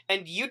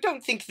 And you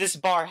don't think this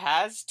bar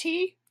has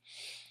tea?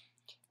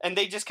 And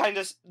they just kind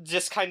of,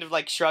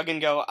 like, shrug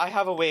and go, I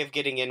have a way of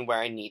getting in where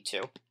I need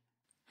to.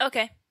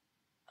 Okay.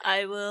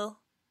 I will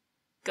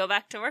go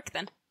back to work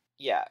then.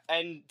 Yeah,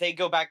 and they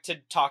go back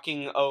to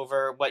talking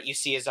over what you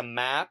see as a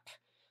map.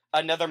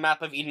 Another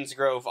map of Eden's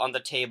Grove on the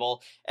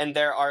table, and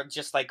there are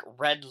just, like,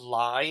 red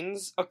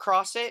lines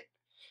across it.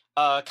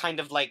 Kind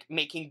of, like,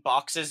 making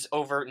boxes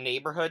over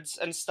neighborhoods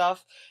and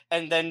stuff,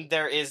 and then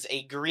there is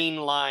a green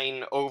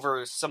line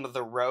over some of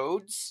the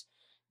roads,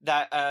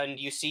 and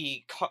you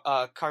see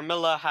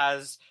Carmilla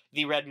has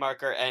the red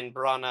marker and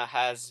Brana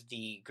has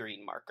the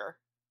green marker.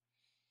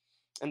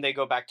 And they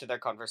go back to their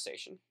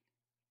conversation.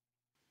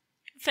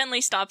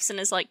 Finley stops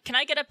and is like, can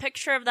I get a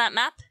picture of that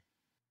map?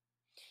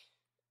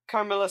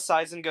 Carmilla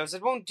sighs and goes,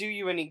 It won't do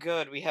you any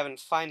good, we haven't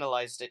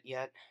finalized it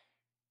yet.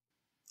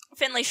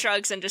 Finley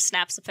shrugs and just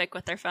snaps a pic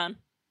with their phone.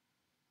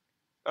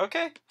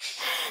 Okay.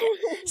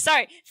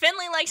 Sorry,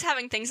 Finley likes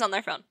having things on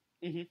their phone.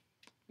 Mm-hmm.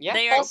 Yeah.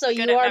 They are also,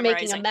 you are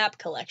making a map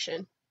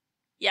collection.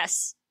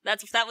 Yes,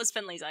 that was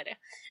Finley's idea.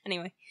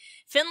 Anyway,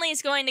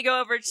 Finley's going to go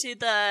over to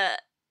the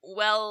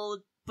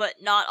well, but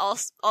not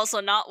also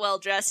not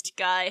well-dressed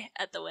guy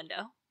at the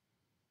window.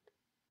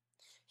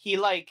 He,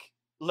 like,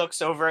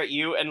 looks over at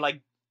you and, like,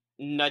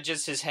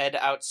 nudges his head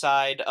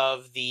outside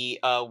of the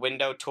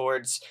window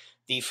towards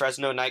the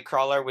Fresno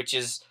Nightcrawler, which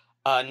is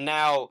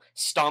now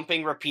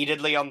stomping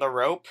repeatedly on the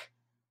rope.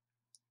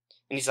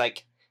 And he's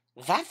like,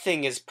 that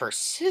thing is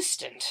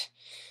persistent.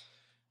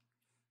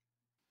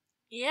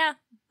 Yeah,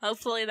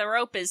 hopefully the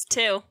rope is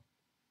too.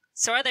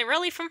 So are they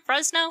really from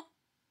Fresno?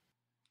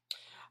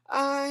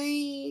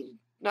 I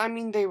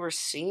mean, they were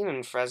seen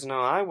in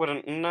Fresno. I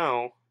wouldn't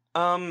know.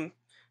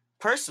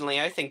 Personally,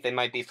 I think they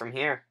might be from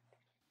here.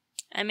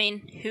 I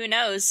mean, who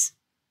knows?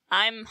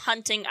 I'm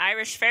hunting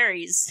Irish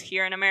fairies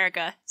here in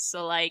America,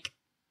 so, like...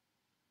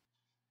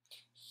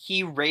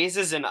 He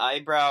raises an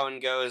eyebrow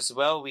and goes,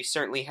 well, we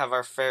certainly have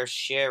our fair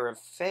share of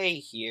fae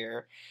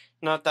here.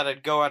 Not that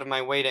I'd go out of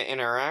my way to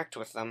interact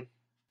with them.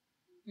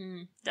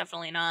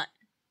 Definitely not.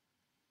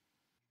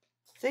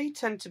 They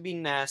tend to be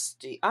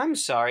nasty. I'm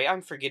sorry,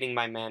 I'm forgetting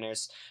my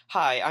manners.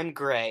 Hi, I'm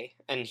Gray.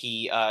 And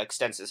he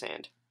extends his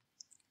hand.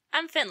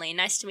 I'm Finley,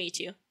 nice to meet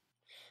you.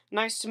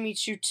 Nice to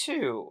meet you,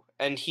 too.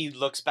 And he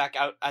looks back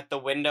out at the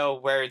window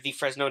where the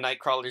Fresno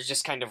Nightcrawler is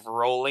just kind of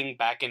rolling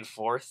back and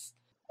forth.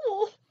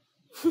 Oh.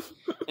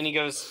 And he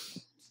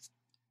goes,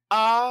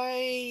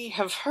 I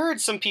have heard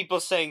some people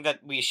saying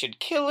that we should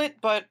kill it,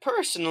 but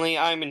personally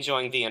I'm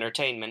enjoying the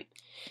entertainment.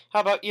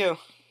 How about you?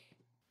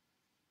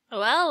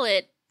 Well,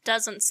 it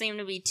doesn't seem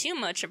to be too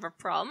much of a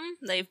problem.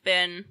 They've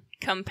been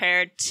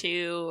compared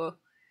to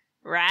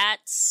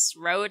rats,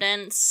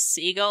 rodents,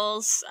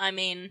 seagulls. I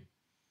mean,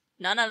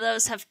 none of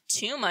those have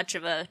too much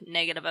of a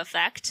negative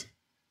effect,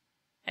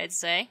 I'd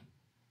say.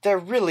 They're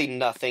really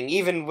nothing.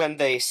 Even when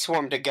they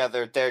swarm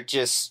together, they're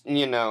just,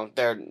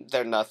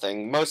 they're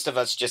nothing. Most of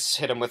us just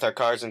hit them with our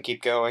cars and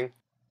keep going.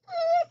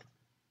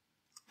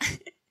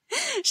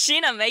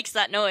 Sheena makes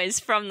that noise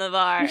from the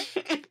bar.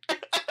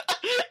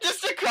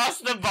 Just across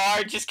the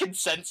bar, just can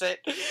sense it.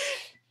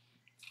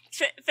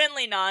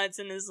 Finley nods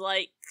and is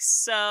like,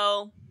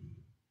 so,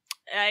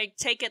 I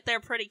take it they're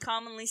pretty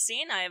commonly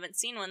seen? I haven't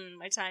seen one in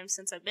my time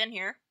since I've been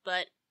here,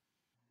 but...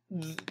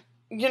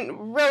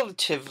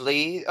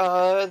 Relatively.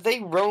 They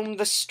roam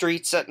the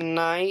streets at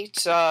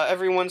night.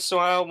 Every once in a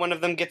while, one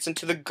of them gets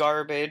into the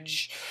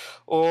garbage,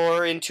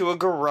 or into a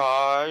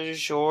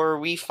garage, or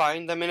we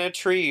find them in a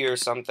tree or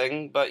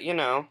something, but,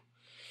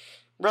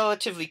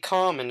 relatively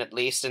common, at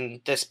least,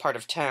 in this part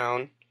of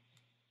town.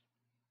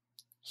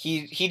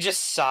 He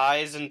just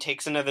sighs and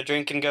takes another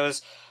drink and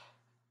goes,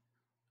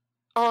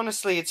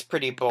 honestly, it's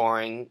pretty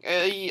boring.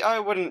 I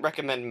wouldn't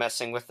recommend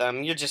messing with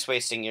them. You're just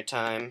wasting your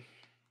time.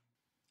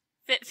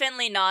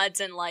 Finley nods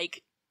and,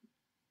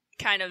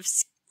 kind of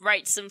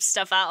writes some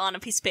stuff out on a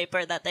piece of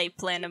paper that they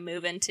plan to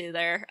move into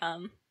their,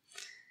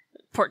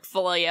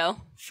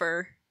 portfolio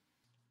for...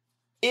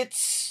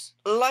 It's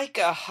like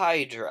a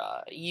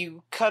hydra.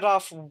 You cut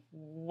off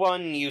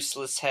one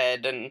useless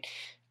head, and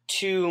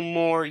 2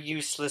 more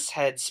useless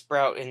heads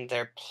sprout in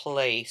their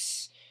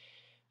place.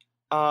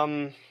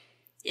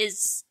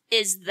 Is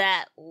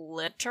that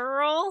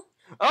literal?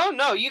 Oh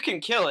no, you can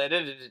kill it.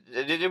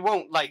 It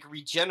won't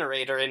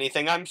regenerate or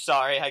anything. I'm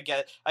sorry. I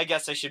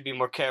guess I should be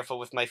more careful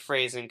with my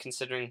phrasing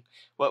considering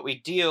what we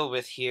deal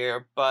with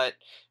here, but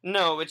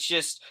no, it's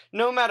just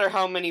no matter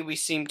how many we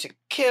seem to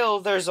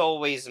kill, there's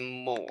always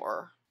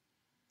more.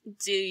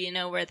 Do you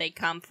know where they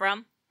come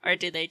from? Or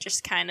do they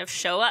just kind of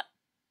show up?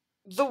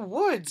 The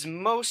woods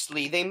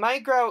mostly. They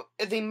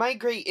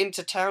migrate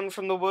into town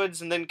from the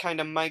woods and then kind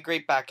of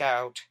migrate back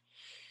out.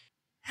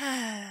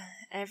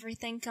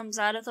 Everything comes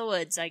out of the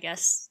woods, I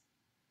guess.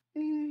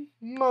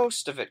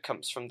 Most of it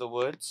comes from the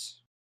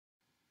woods.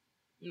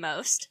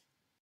 Most?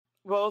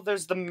 Well,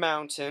 there's the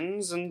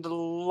mountains and the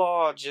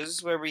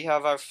lodges where we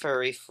have our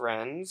furry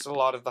friends. A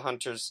lot of the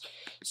hunters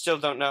still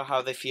don't know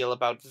how they feel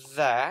about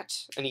that.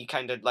 And he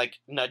kind of,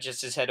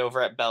 nudges his head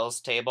over at Belle's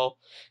table.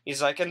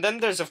 He's like, and then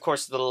there's, of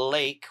course, the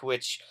lake,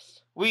 which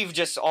we've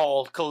just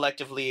all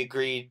collectively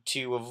agreed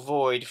to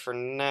avoid for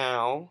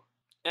now.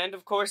 And,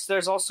 of course,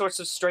 there's all sorts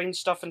of strange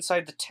stuff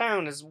inside the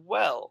town as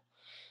well.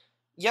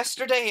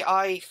 Yesterday,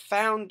 I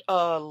found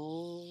a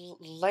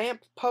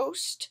lamp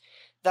post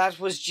that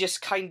was just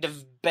kind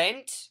of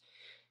bent,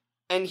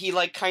 and he,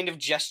 kind of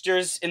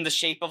gestures in the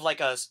shape of,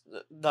 a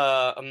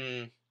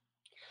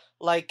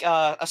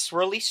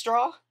swirly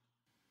straw.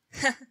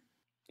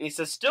 He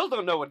says, still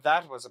don't know what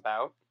that was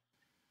about.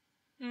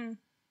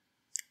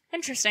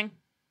 Interesting.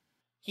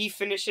 He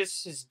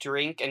finishes his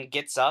drink and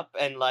gets up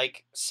and,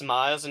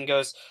 smiles and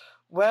goes,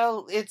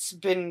 well, it's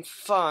been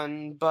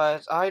fun,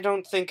 but I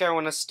don't think I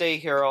want to stay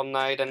here all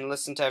night and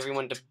listen to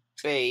everyone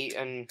debate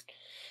and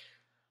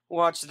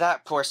watch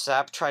that poor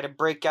sap try to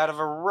break out of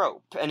a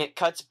rope. And it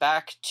cuts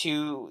back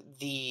to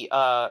the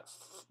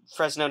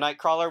Fresno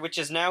Nightcrawler, which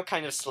is now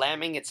kind of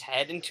slamming its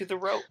head into the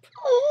rope.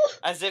 Oh,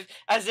 As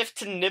if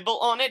to nibble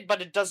on it,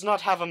 but it does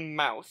not have a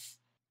mouth.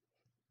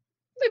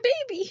 my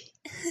baby.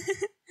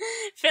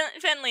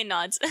 Finley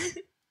nods.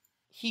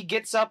 He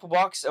gets up,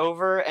 walks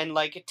over, and,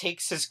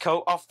 takes his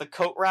coat off the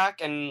coat rack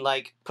and,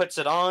 puts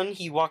it on.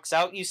 He walks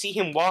out. You see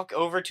him walk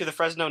over to the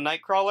Fresno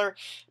Nightcrawler,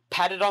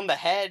 pat it on the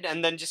head,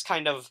 and then just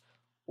kind of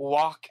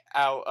walk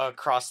out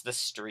across the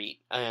street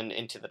and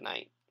into the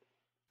night.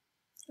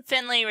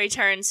 Finley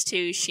returns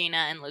to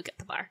Sheena and Luke at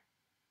the bar.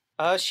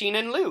 Sheena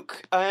and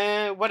Luke,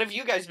 what have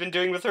you guys been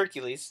doing with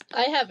Hercules?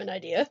 I have an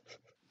idea.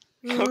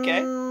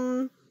 Okay.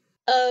 Well,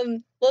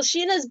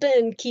 Sheena's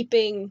been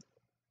keeping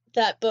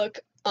that book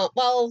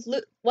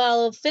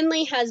while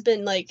Finley has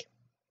been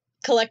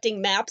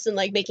collecting maps and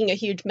making a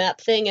huge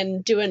map thing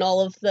and doing all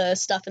of the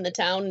stuff in the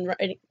town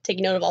and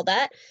taking note of all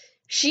that.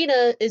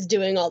 Sheena is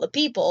doing all the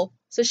people,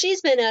 so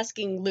she's been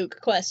asking Luke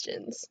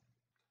questions.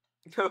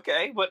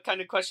 Okay, what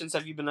kind of questions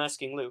have you been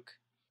asking Luke?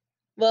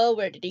 Well,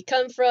 where did he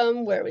come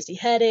from? Where was he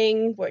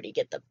heading? Where did he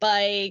get the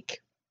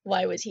bike?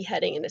 Why was he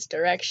heading in this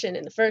direction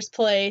in the first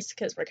place?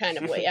 Because we're kind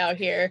of way out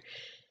here.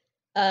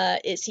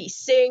 Is he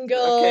single?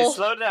 Okay,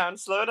 slow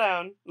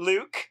down.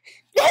 Luke,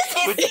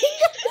 would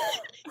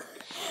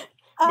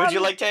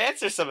you like to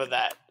answer some of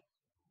that?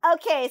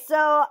 Okay,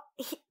 so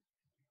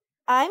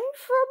I'm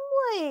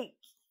from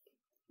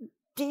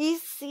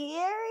DC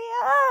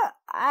area.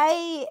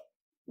 I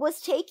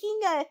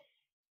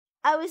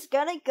was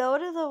gonna go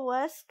to the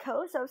West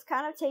Coast. I was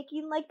kind of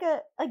taking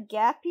a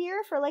gap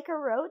year for a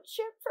road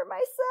trip for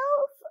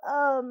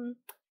myself.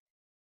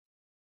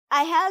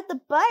 I had the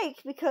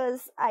bike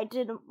because I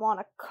didn't want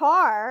a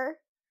car,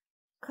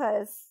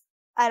 because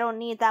I don't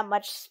need that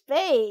much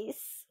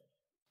space.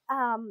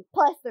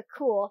 Plus they're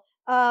cool.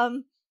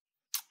 And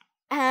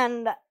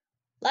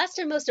last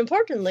and most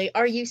importantly,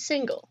 are you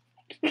single?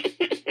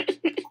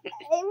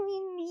 I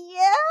mean,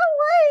 yeah,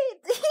 what?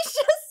 He's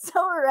just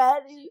so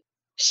red.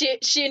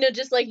 Sheena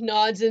just like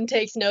nods and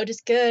takes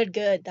notice. Good.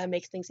 That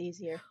makes things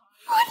easier.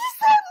 What does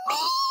that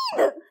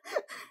mean?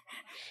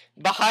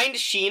 Behind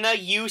Sheena,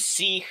 you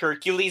see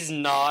Hercules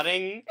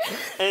nodding,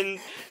 and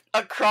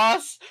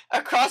across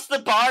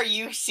the bar,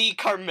 you see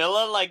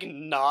Carmilla, like,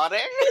 nodding.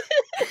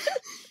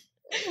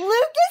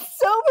 Luke is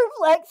so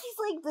perplexed. He's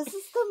like, this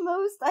is the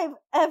most I've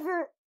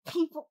ever...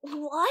 People...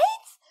 What?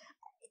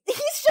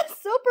 He's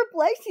just so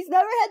perplexed. He's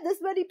never had this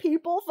many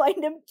people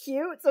find him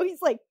cute, so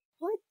he's like,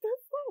 what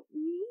does that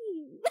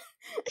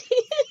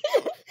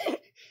mean?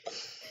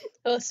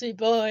 Oh, sweet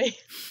boy.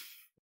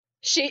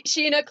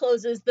 Sheena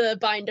closes the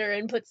binder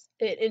and puts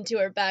it into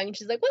her bag, and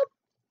she's like, well,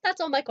 that's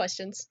all my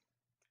questions.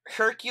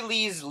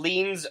 Hercules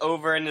leans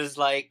over and is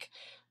like,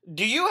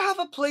 do you have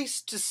a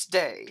place to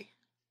stay?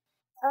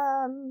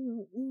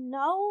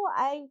 No,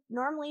 I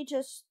normally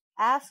just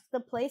ask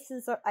the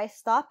places I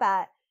stop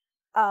at,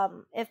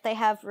 if they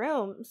have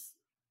rooms.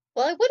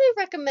 Well, I wouldn't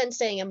recommend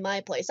staying in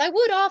my place. I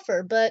would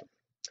offer, but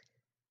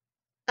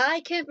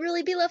I can't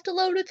really be left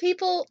alone with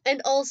people,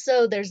 and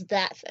also there's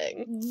that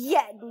thing.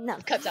 Yeah, no.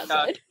 Cuts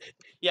outside.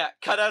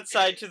 Cut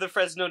outside to the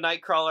Fresno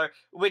Nightcrawler,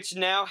 which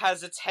now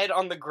has its head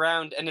on the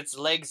ground and its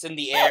legs in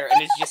the air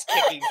and is just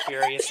kicking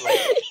furiously.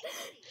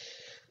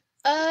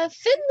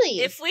 Finley.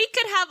 If we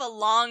could have a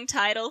long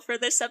title for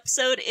this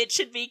episode, it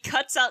should be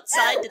Cuts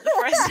Outside to the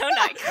Fresno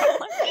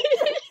Nightcrawler.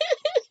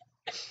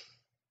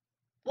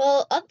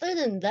 Well, other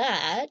than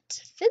that,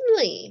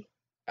 Finley,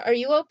 are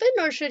you open,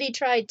 or should he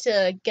try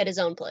to get his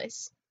own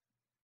place?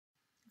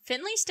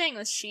 Finley's staying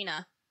with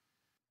Sheena.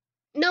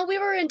 No, we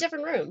were in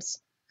different rooms.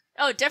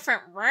 Oh,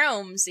 different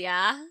rooms,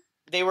 yeah?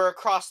 They were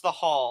across the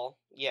hall,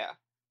 yeah.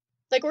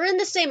 Like, we're in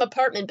the same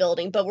apartment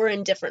building, but we're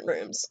in different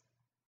rooms.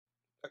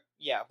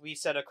 Yeah, we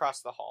said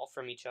across the hall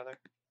from each other.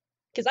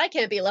 Because I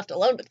can't be left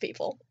alone with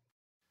people.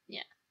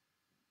 Yeah.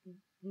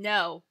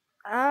 No.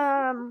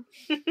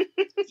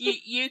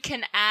 You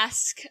can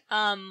ask, who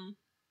are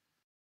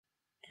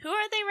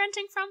they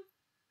renting from?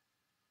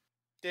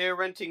 They're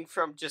renting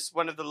from just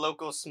one of the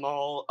local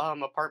small,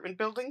 apartment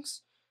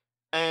buildings.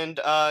 And,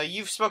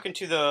 you've spoken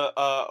to the,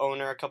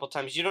 owner a couple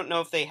times. You don't know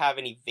if they have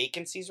any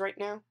vacancies right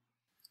now?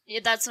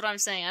 Yeah, that's what I'm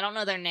saying. I don't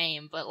know their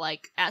name, but,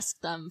 like, ask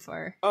them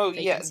for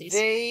vacancies.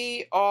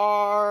 Yeah,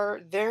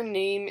 their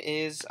name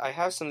is, I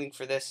have something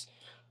for this.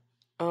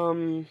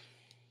 Let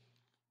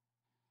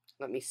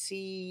me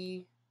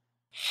see.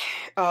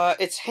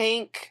 It's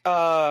Hank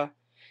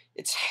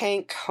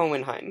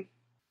Hohenheim.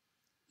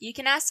 You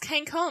can ask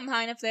Hank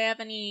Hohenheim if they have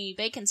any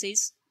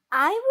vacancies.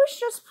 I was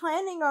just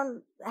planning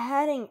on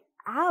heading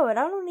out. I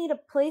don't need a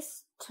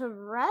place to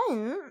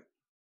rent.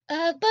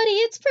 Buddy,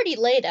 it's pretty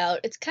late out.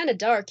 It's kind of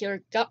dark.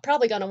 You're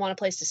probably gonna want a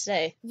place to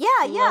stay.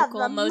 Yeah.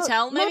 Local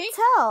motel, maybe?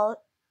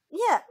 Motel.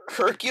 Yeah.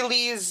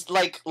 Hercules,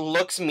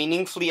 looks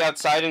meaningfully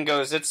outside and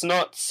goes, it's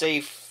not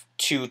safe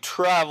to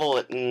travel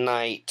at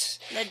night.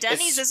 The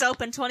Denny's is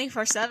open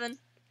 24/7.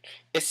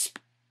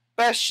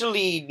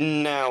 Especially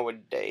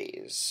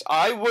nowadays.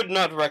 I would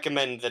not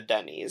recommend the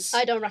Denny's.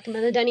 I don't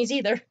recommend the Denny's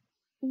either.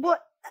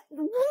 What?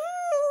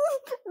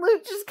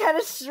 Luke just kind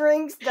of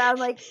shrinks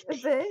down, a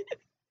bit.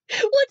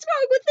 What's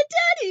wrong with the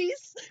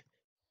Denny's?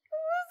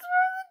 What's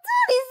wrong with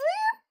Denny's,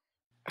 man?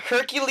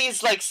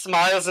 Hercules,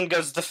 smiles and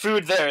goes, the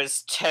food there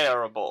is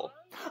terrible.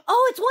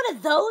 Oh, it's one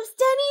of those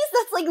Denny's?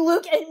 That's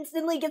Luke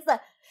instantly gets the...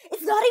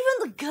 It's not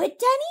even the good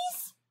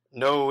Denny's?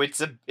 No,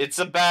 it's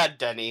a bad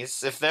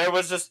Denny's. If there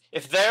was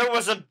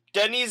a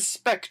Denny's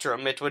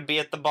spectrum, it would be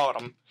at the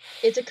bottom.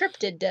 It's a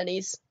cryptid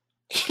Denny's.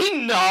 He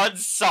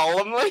nods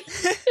solemnly.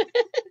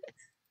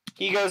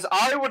 He goes,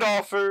 I would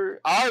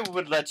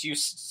let you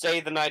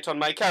stay the night on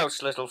my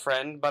couch, little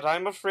friend, but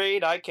I'm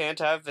afraid I can't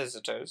have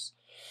visitors.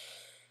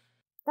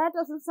 That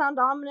doesn't sound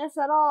ominous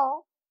at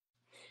all.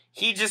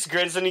 He just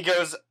grins and he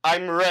goes,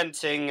 I'm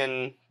renting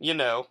and,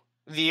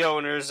 the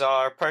owners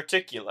are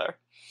particular.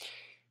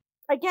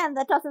 Again,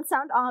 that doesn't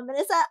sound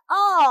ominous at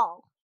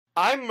all.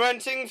 I'm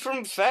renting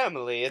from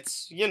family.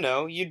 It's,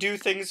 you do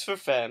things for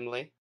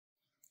family.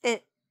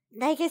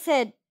 Like I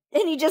said,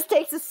 and he just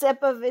takes a sip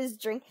of his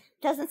drink.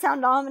 Doesn't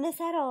sound ominous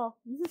at all.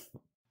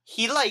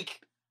 He,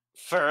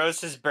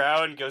 furrows his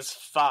brow and goes,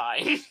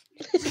 fine.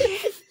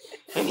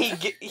 And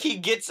he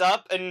gets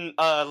up and,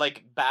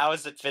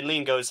 bows at Finley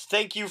and goes,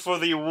 thank you for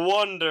the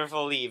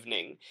wonderful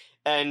evening.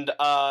 And,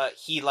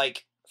 he,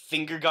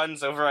 finger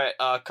guns over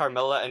at,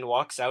 Carmilla and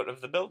walks out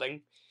of the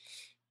building.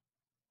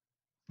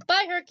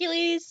 Bye,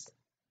 Hercules!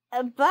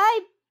 Bye.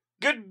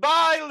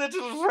 Goodbye,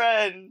 little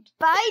friend!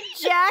 Bye,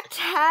 Jacked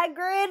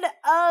Hagrid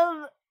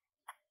of...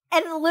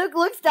 And Luke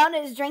looks down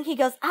at his drink, he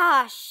goes,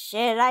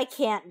 shit, I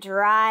can't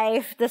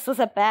drive. This was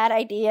a bad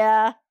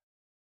idea.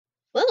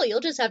 Well,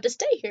 you'll just have to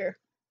stay here.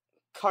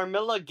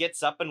 Carmilla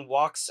gets up and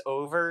walks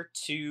over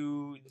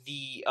to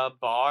the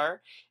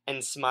bar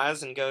and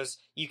smiles and goes,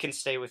 you can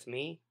stay with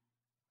me.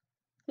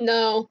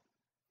 No.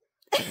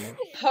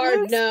 Hard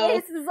Luke's no.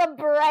 face is a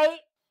bright,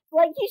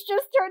 like he's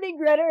just turning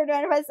redder and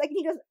redder by the second.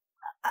 He goes,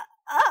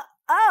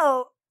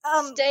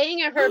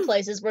 Staying at her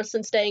place is worse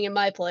than staying in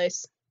my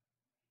place.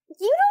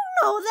 You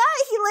don't know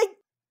that? He, like...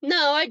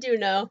 No, I do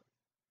know.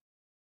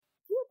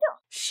 You don't.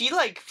 She,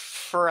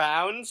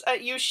 frowns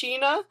at you,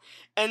 Sheena,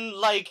 and,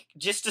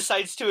 just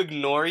decides to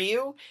ignore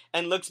you,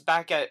 and looks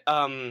back at,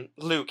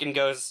 Luke and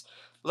goes,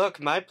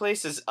 "Look, my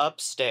place is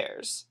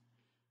upstairs.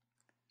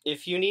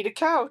 If you need a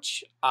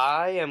couch,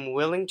 I am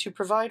willing to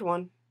provide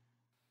one."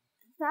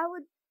 That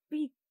would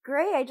be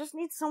great. I just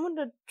need someone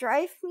to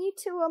drive me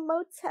to a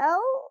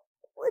motel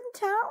in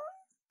town.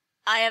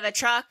 I have a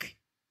truck.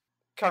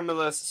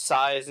 Carmilla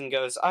sighs and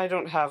goes, "I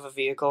don't have a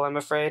vehicle, I'm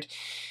afraid."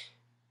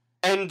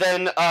 And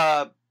then,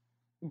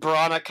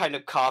 Brana kind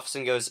of coughs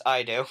and goes,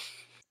 "I do."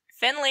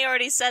 Finley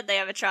already said they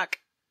have a truck.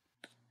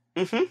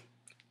 Mm-hmm.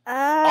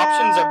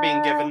 Options are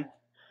being given.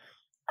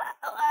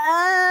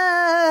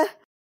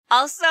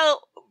 Also,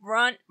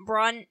 Branya?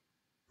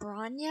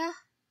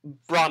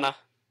 Brana.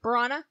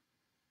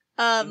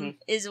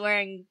 Is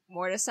wearing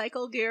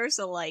motorcycle gear,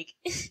 so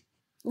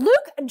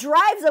Luke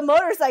drives a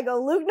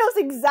motorcycle. Luke knows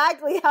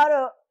exactly how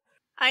to...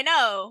 I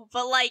know,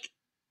 but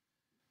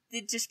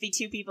it'd just be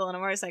two people on a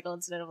motorcycle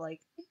instead of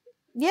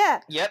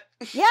Yeah. Yep.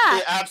 Yeah.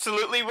 It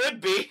absolutely would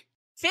be.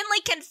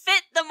 Finley can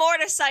fit the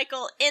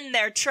motorcycle in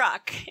their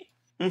truck.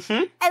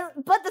 Mm-hmm.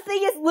 But the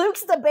thing is,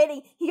 Luke's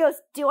debating. He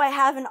goes, do I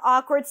have an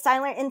awkward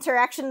silent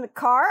interaction in the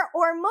car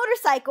or a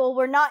motorcycle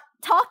where not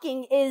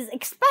talking is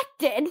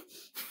expected?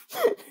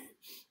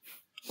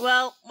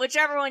 Well,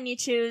 whichever one you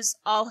choose,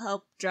 I'll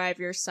help drive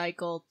your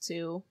cycle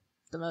to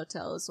the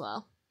motel as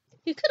well.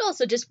 You could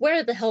also just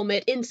wear the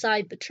helmet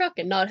inside the truck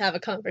and not have a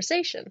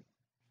conversation.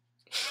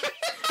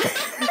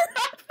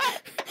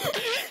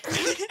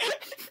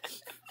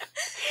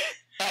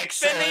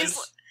 Excellent.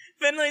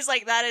 Finley's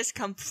like, that is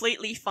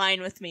completely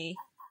fine with me.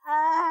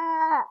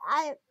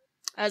 I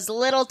As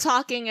little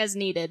talking as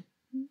needed.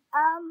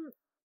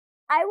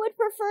 I would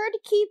prefer to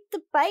keep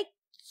the bike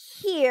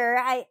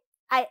here.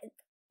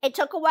 It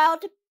took a while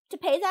to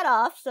pay that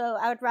off, so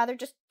I would rather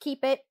just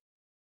keep it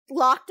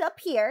locked up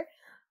here.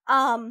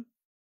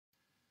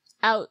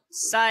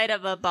 Outside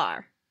of a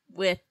bar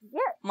with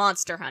Yeah.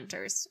 monster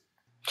hunters.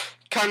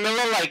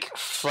 Carmilla,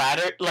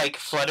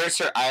 flutters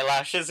her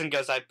eyelashes and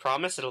goes, "I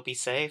promise it'll be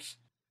safe."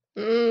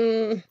 I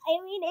mean,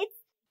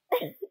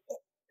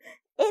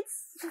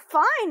 it's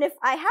fine if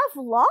I have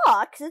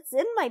locks. It's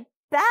in my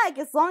bag.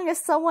 As long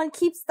as someone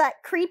keeps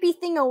that creepy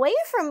thing away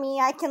from me,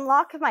 I can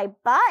lock my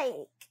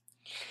bike.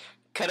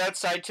 Cut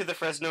outside to the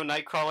Fresno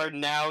Nightcrawler,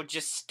 now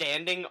just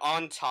standing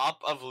on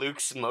top of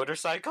Luke's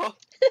motorcycle.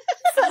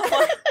 God.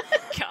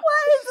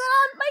 Why is it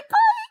on my bike?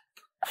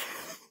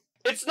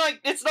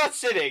 It's not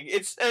sitting.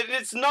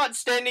 It's not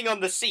standing on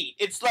the seat.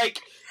 It's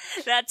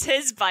That's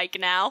his bike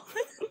now.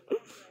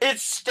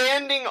 it's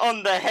standing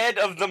on the head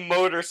of the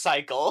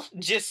motorcycle,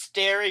 just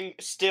staring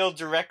still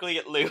directly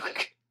at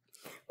Luke.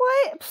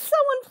 Why?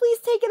 Someone please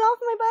take it off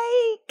my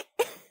bike.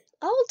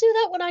 I'll do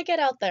that when I get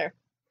out there.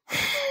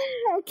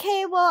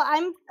 Okay, well,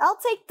 I'll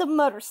take the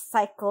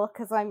motorcycle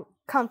because I'm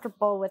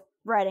comfortable with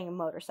riding a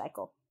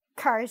motorcycle.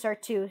 Cars are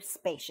too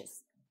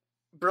spacious.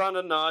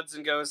 Brana nods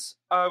and goes,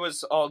 "I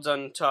was all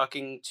done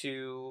talking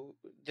to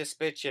this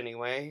bitch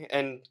anyway,"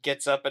 and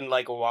gets up and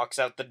walks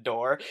out the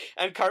door.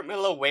 And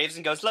Carmilla waves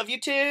and goes, "Love you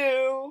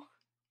too."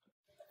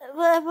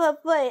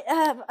 Wait,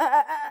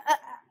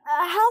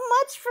 how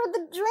much for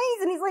the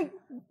drinks? And he's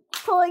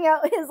pulling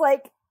out his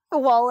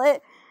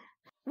wallet.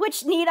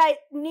 Which need I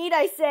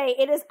say,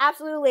 it is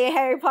absolutely a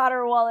Harry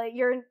Potter wallet.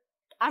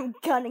 I'm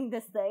gunning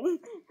this thing.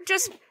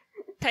 Just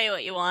pay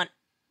what you want.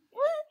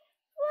 What?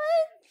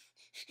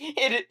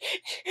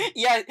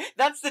 Yeah,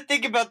 that's the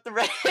thing about the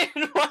Red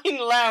Wine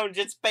Lounge.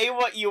 It's pay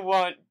what you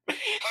want. What?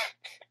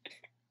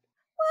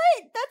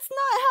 That's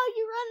not how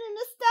you run an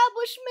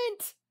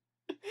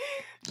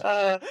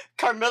establishment.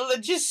 Carmilla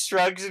just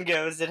shrugs and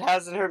goes, "It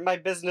hasn't hurt my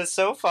business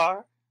so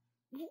far."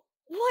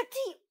 What do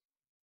you...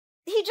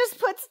 He just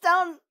puts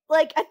down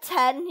a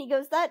 10. He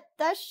goes, that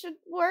should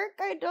work.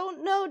 I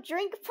don't know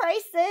drink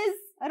prices.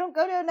 I don't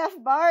go to enough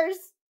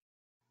bars.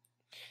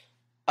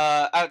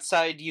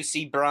 Outside you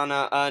see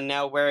Brana,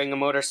 now wearing a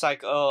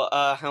motorcycle,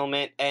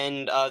 helmet,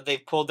 and,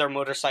 they've pulled their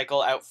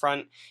motorcycle out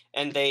front,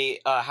 and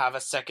they, have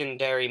a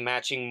secondary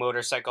matching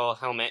motorcycle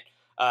helmet,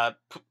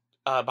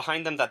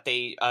 behind them that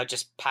they,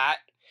 just pat,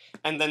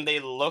 and then they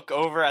look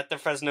over at the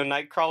Fresno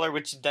Nightcrawler,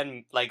 which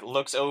then,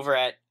 looks over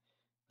at,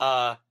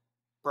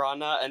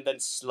 Brana, and then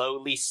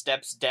slowly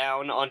steps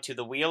down onto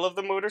the wheel of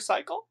the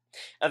motorcycle,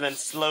 and then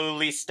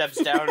slowly steps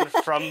down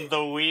from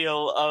the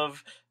wheel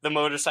of the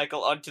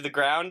motorcycle onto the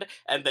ground,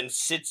 and then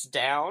sits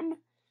down,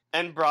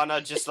 and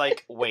Brana just,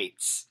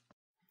 waits.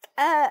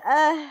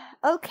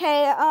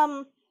 Okay,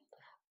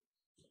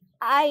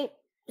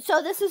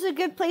 so this is a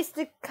good place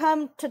to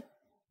come to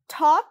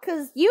talk,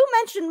 because you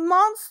mentioned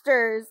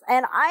monsters,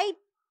 and I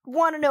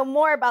want to know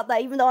more about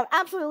that, even though I'm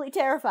absolutely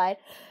terrified.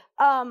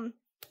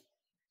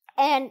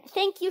 And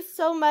thank you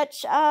so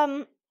much.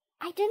 I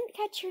didn't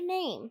catch your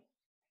name,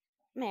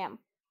 ma'am.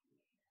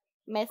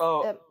 Miss.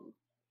 Oh,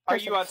 are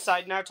person. you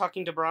outside now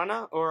talking to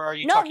Brana, or are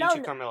you No, talking no,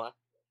 to Carmilla?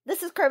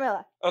 This is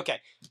Carmilla.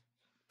 Okay.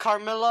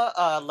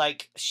 Carmilla,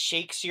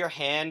 shakes your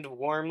hand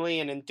warmly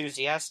and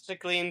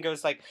enthusiastically and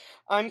goes like,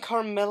 I'm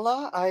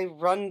Carmilla, I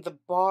run the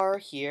bar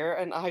here,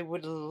 and I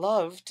would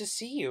love to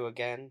see you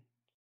again.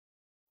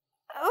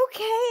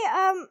 Okay,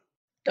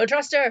 Don't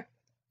trust her.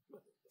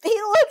 he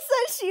looks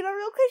at Sheena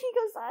real quick, he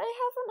goes, I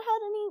haven't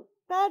had any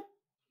bad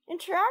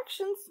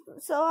interactions,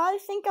 so I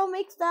think I'll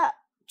make that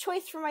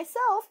choice for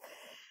myself,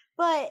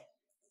 but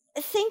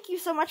thank you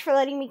so much for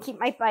letting me keep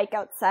my bike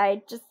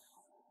outside, just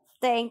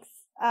thanks,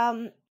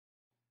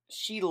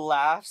 She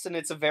laughs, and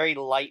it's a very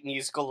light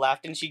musical laugh,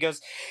 and she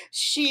goes,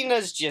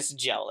 Sheena's just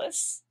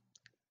jealous.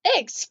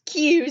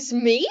 Excuse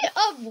me?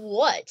 Of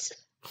what?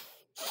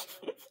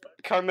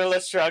 Carmilla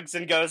shrugs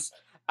and goes,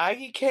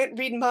 I can't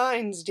read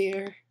minds,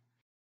 dear.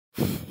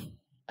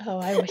 Oh,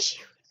 I wish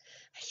you...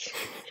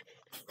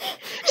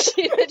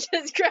 She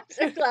just grabs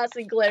her glass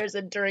and glares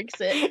and drinks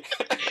it.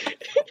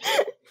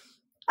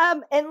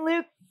 And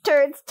Luke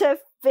turns to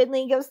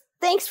Finley and goes,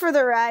 thanks for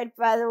the ride,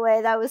 by the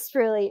way, that was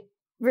really,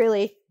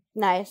 really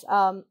nice.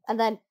 And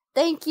then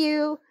thank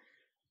you,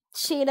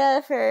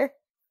 Sheena, for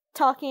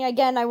talking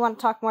again. I want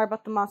to talk more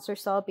about the monster,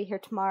 so I'll be here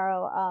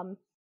tomorrow.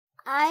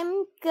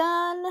 I'm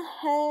gonna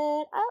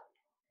head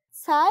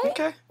outside.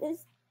 Okay.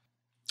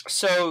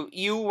 So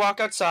you walk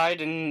outside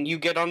and you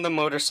get on the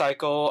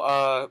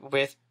motorcycle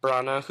with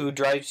Brana, who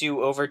drives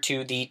you over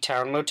to the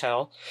town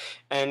motel,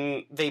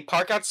 and they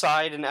park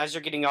outside. And as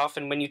you're getting off,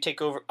 and when you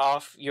take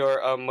off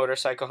your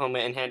motorcycle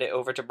helmet and hand it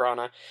over to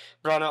Brana,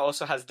 Brana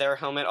also has their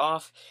helmet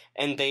off,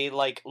 and they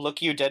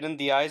look you dead in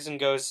the eyes and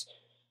goes,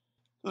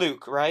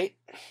 Luke, right?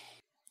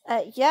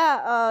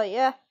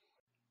 Yeah.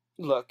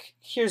 Look,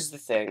 here's the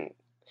thing.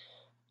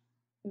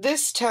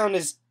 This town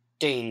is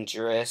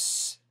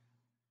dangerous.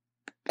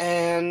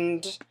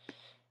 And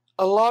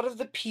a lot of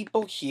the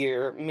people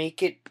here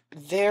make it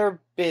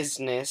their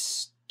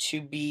business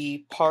to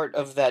be part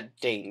of that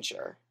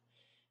danger.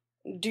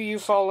 Do you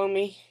follow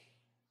me?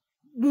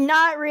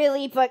 Not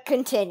really, but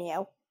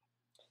continue.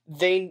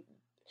 They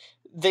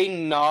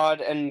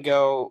nod and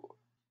go,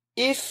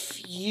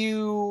 if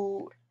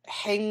you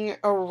hang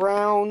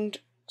around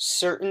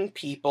certain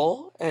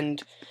people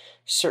and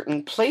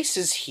certain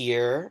places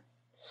here,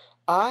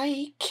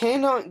 I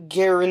cannot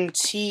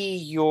guarantee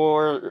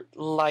your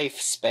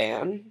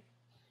lifespan.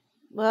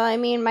 Well, I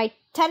mean,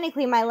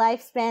 technically my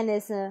lifespan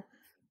is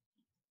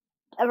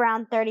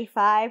around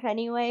 35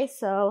 anyway,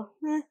 so...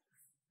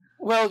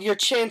 Well, your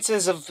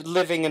chances of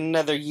living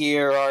another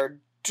year are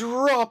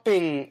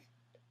dropping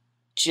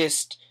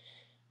just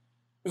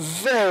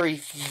very,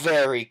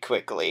 very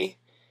quickly.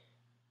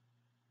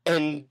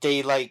 And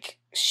they,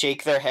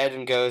 shake their head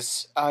and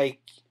goes,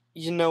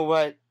 you know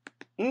what?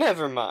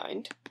 Never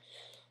mind.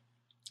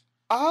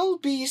 I'll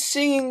be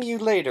seeing you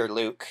later,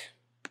 Luke.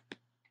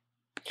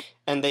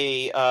 And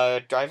they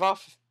drive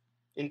off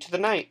into the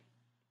night.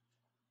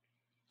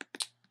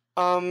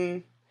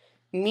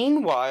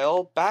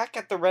 Meanwhile, back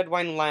at the Red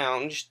Wine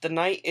Lounge, the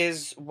night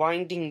is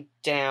winding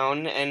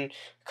down, and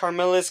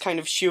Carmilla's kind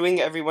of shooing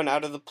everyone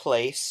out of the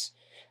place,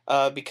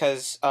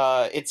 because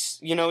it's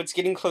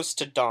getting close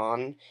to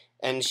dawn,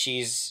 and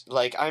she's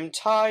like, I'm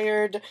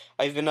tired,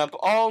 I've been up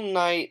all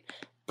night,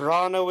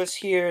 Brana was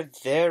here,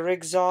 they're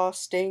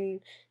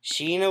exhausting.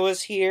 Sheena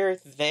was here,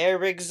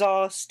 they're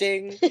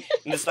exhausting. And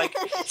it's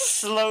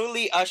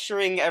slowly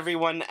ushering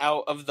everyone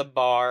out of the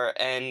bar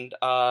and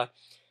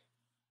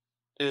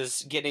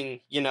is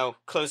getting,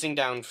 closing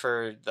down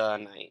for the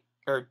night.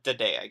 Or the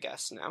day, I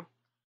guess, now.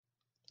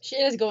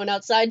 Sheena's going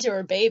outside to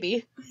her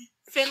baby.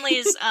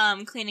 Finley's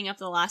cleaning up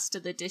the last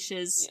of the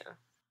dishes. Yeah.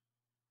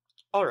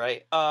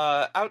 Alright,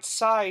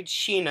 outside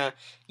Sheena,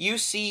 you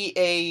see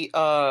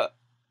a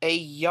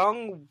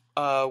young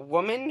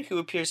woman who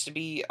appears to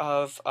be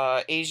of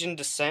Asian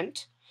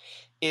descent.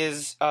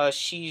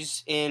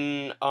 She's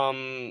in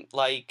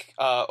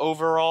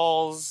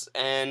overalls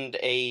and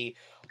a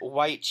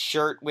white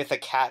shirt with a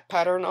cat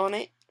pattern on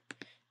it,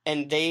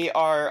 and they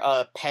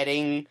are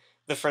petting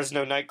the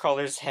Fresno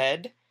Nightcrawler's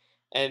head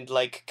and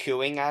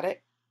cooing at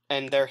it,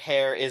 and their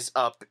hair is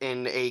up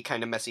in a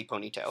kind of messy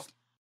ponytail.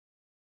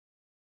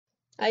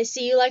 I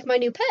see you like my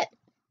new pet.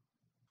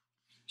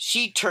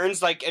 She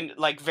turns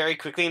very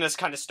quickly and is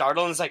kind of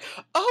startled and is like,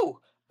 oh,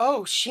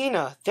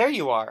 Sheena, there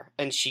you are.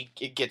 And she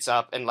gets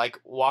up and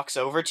walks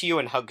over to you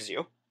and hugs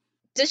you.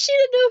 Does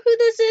Sheena know who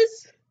this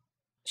is?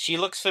 She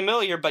looks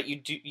familiar, but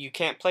you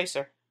can't place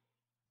her.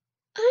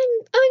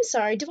 I'm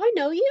sorry, do I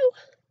know you?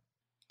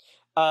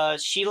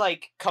 She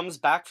comes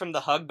back from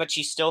the hug, but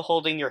she's still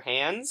holding your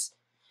hands.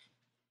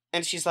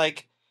 And she's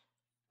like,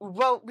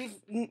 well,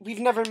 we've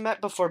never met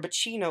before, but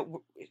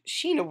Sheena,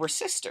 we're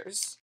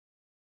sisters.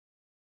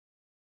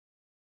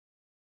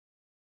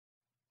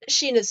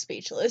 Sheena's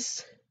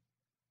speechless.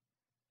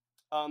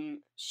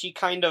 She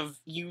kind of,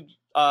 you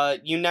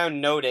now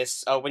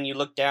notice, when you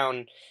look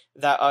down,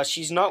 that,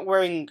 she's not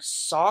wearing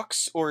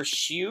socks or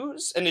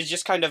shoes, and is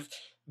just kind of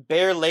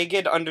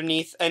bare-legged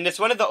underneath, and it's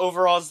one of the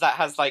overalls that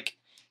has,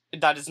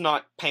 that is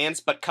not pants,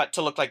 but cut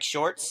to look like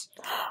shorts.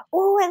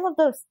 Oh, I love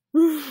those.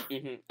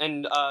 Mm-hmm.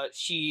 And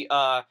she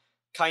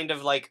kind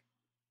of like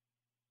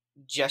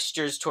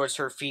gestures towards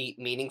her feet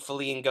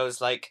meaningfully and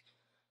goes like,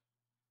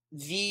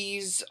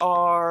 "These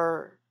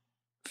are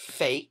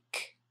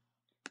fake,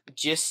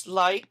 just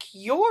like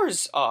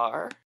yours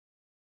are."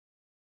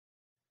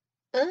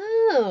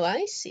 Oh,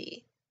 I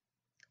see.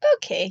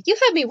 Okay, you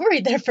had me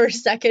worried there for a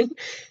second.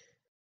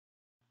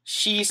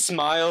 She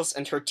smiles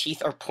and her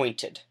teeth are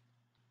pointed.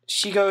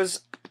 She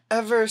goes,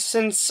 "Ever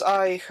since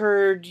I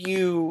heard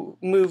you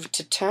moved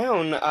to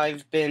town,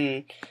 I've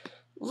been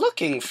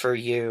looking for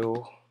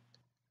you."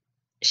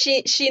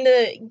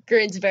 Sheena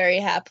grins very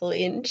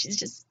happily, and she's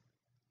just,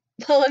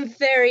 well, I'm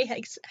very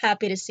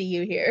happy to see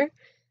you here.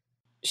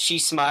 She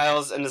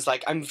smiles and is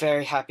like, "I'm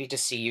very happy to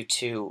see you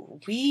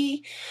too.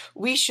 We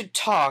should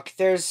talk.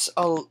 There's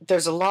a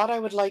lot I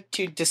would like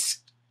to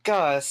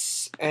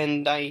discuss,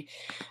 and I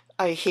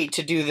hate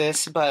to do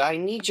this, but I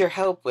need your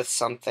help with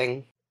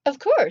something." Of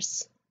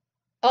course.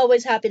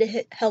 Always happy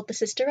to help a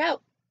sister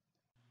out.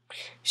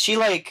 She,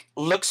 like,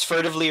 looks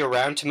furtively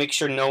around to make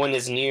sure no one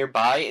is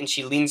nearby, and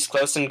she leans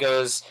close and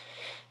goes,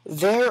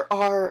 "There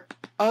are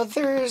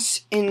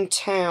others in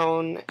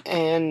town,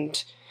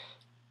 and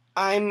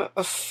I'm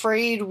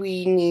afraid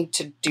we need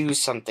to do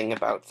something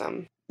about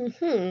them."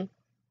 Mm-hmm.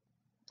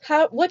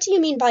 What do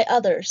you mean by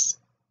others?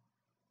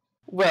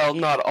 Well,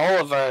 not all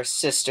of our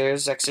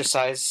sisters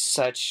exercise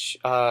such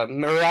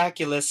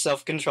miraculous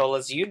self-control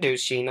as you do,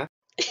 Sheena.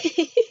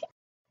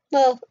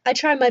 Well, I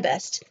try my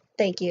best.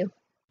 Thank you.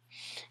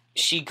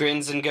 She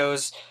grins and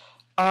goes,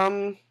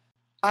 I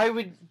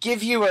would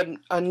give you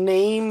a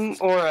name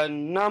or a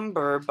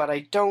number, but I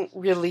don't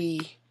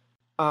really,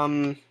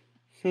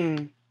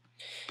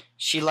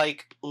 She,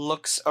 like,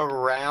 looks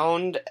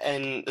around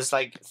and is,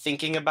 like,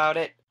 thinking about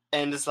it,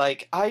 and is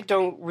like, "I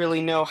don't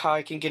really know how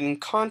I can get in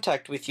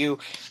contact with you,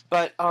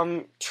 but,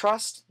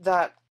 trust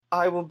that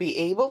I will be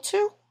able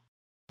to,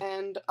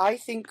 and I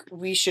think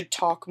we should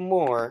talk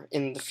more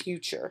in the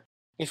future,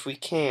 if we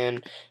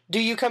can. Do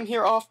you come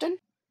here often?"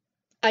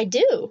 I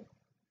do.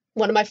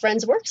 One of my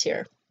friends works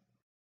here.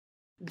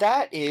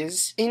 "That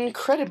is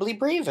incredibly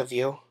brave of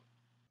you."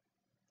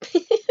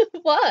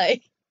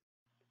 Why?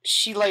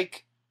 She,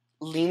 like,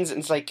 leans and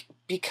is like,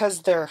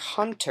 "Because they're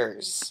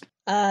hunters.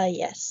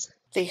 Yes.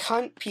 They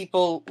hunt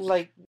people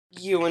like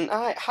you and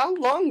I. How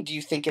long do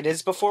you think it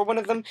is before one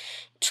of them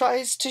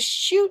tries to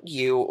shoot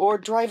you or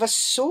drive a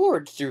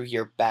sword through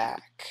your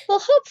back?"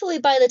 Well, hopefully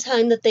by the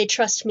time that they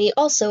trust me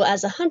also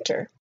as a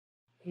hunter.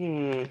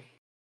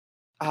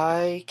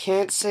 I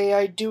can't say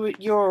I do it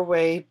your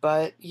way,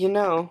 but, you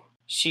know.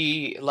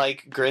 She,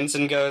 like, grins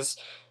and goes,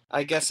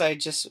 "I guess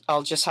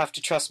I'll just have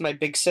to trust my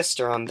big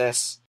sister on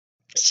this."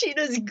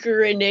 Sheena's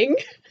grinning.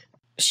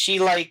 She,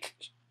 like,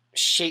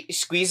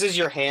 squeezes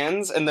your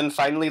hands and then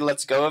finally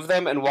lets go of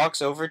them and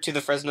walks over to the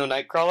Fresno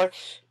Nightcrawler,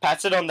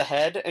 pats it on the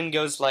head, and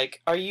goes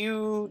like, do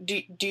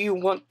you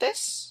want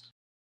this?"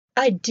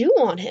 I do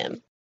want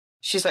him.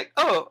 She's like,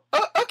 oh,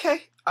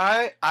 okay.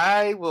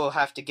 I will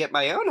have to get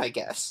my own, I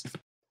guess."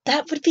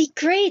 That would be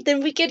great.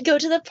 Then we could go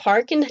to the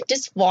park and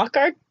just walk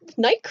our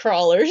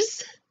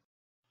Nightcrawlers.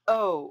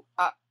 "Oh,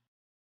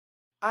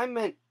 I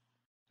meant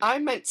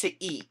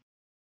to eat."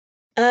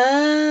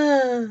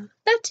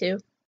 That too.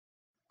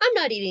 I'm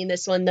not eating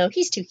this one, though.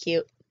 He's too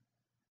cute.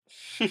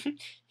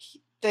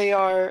 They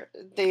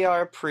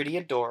are pretty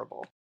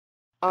adorable.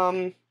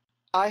 I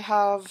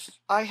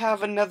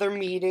have another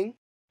meeting,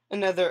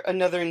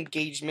 another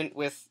engagement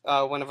with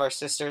one of our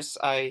sisters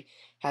I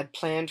had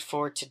planned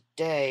for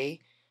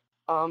today,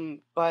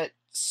 but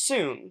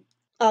soon.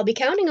 I'll be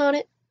counting on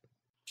it.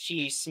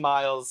 She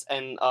smiles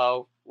and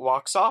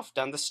walks off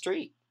down the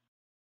street.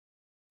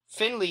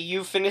 Finley,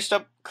 you finished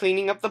up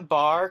cleaning up the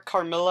bar.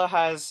 Carmilla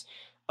has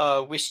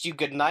wished you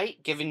good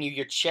night, given you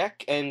your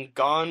check, and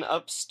gone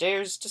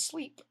upstairs to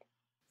sleep.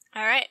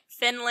 Alright,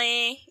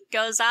 Finley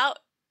goes out,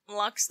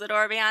 locks the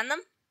door behind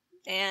them,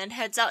 and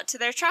heads out to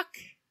their truck,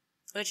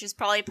 which is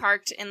probably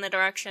parked in the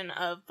direction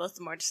of both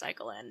the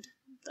motorcycle and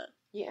the...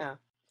 Yeah.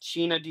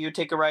 Sheena, do you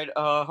take a ride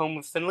home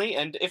with Finley?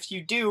 And if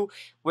you do,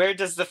 where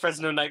does the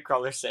Fresno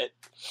Nightcrawler sit?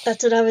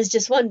 That's what I was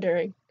just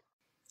wondering.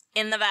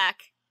 In the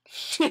back.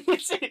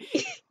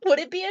 Would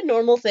it be a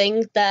normal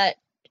thing that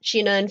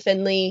Sheena and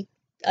Finley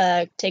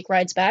take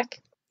rides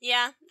back?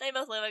 Yeah, they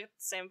both live at the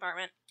same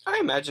apartment. I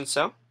imagine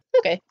so.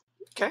 Okay.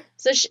 Okay.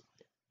 So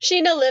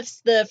Sheena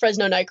lifts the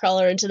Fresno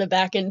Nightcrawler into the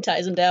back and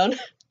ties him down.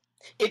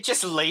 It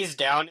just lays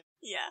down.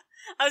 Yeah.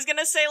 I was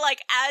gonna say,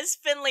 like, as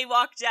Finley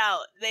walked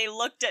out, they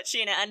looked at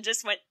Sheena and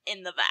just went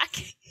in the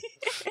back.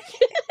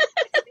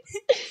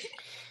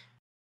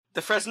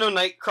 The Fresno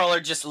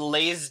Nightcrawler just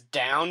lays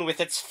down with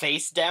its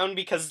face down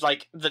because,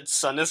 like, the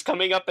sun is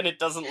coming up and it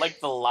doesn't like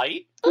the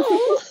light.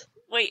 Oh.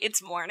 Wait,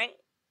 it's morning?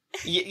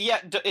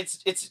 Yeah,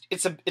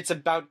 it's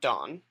about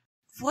dawn.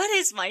 What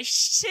is my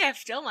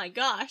shift? Oh my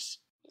gosh.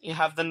 You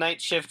have the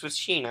night shift with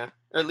Sheena,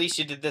 or at least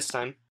you did this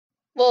time.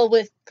 Well,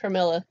 with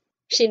Carmilla.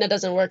 Sheena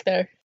doesn't work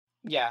there.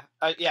 Yeah,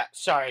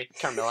 sorry,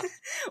 Carmilla.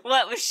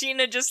 What, was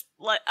Sheena just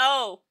like,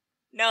 oh,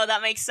 No,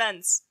 that makes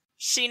sense.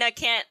 Sheena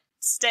can't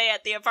stay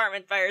at the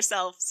apartment by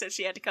herself, so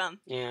she had to come.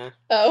 Yeah.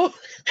 Oh,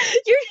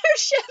 you're her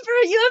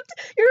chaperone.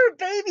 You're a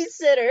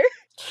babysitter.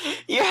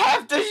 You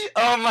have to.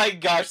 Oh my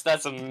gosh,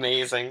 that's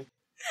amazing.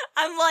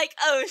 I'm like,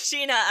 oh,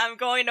 Sheena, I'm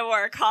going to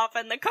work. Hop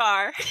in the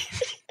car.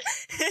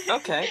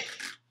 Okay.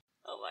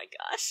 Oh my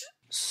gosh.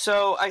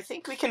 So I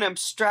think we can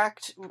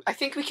abstract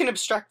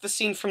the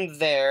scene from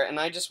there, and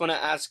I just want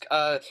to ask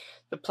the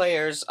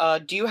players,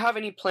 do you have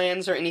any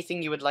plans or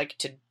anything you would like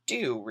to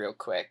do real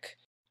quick?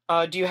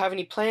 Do you have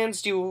any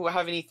plans? Do you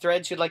have any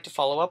threads you'd like to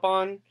follow up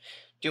on?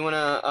 Do you want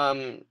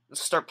to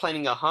start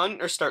planning a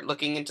hunt or start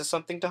looking into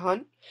something to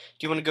hunt?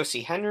 Do you want to go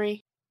see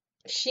Henry?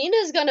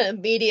 Sheena's gonna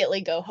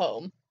immediately go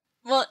home.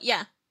 Well,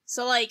 yeah.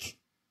 So, like,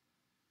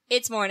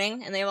 it's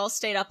morning, and they've all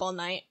stayed up all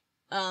night.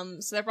 So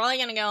they're probably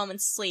gonna go home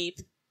and sleep.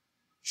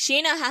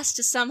 Sheena has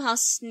to somehow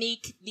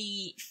sneak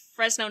the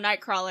Fresno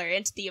Nightcrawler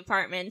into the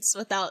apartments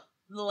without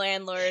the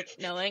landlord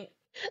knowing.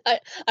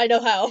 I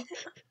know how.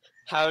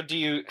 How do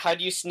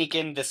you sneak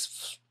in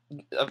this?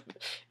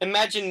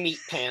 Imagine meat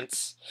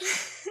pants.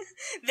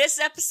 This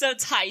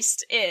episode's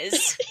heist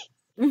is...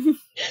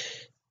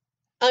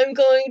 I'm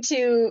going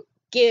to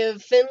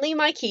give Finley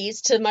my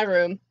keys to my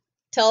room.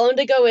 Tell him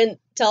to go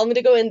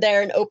in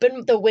there and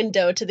open the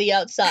window to the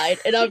outside,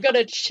 and I'm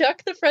gonna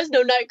chuck the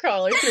Fresno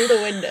Nightcrawler through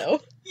the window.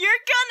 You're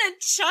gonna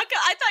chuck it?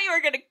 I thought you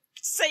were gonna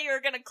say you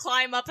were gonna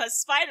climb up a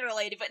spider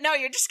lady, but no,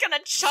 you're just gonna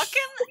chuck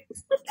him?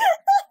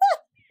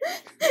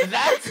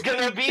 That's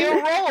gonna be a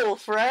roll,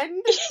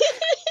 friend.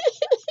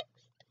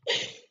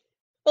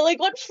 Well, like,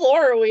 what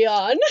floor are we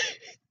on?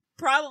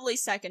 Probably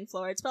second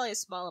floor. It's probably a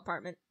small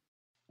apartment.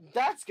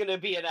 That's gonna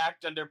be an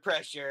act under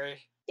pressure.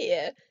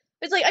 Yeah.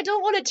 It's like, I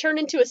don't want to turn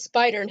into a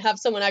spider and have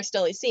someone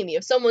accidentally see me.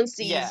 If someone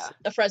sees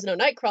a Fresno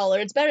Nightcrawler,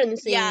 it's better than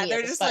seeing me as a spider. Yeah,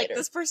 they're just like,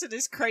 this person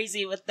is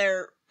crazy with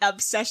their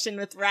obsession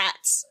with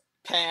rats.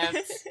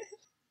 Pants.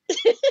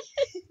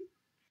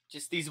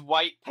 Just these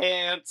white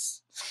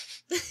pants.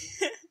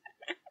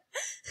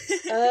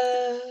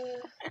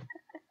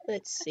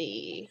 Let's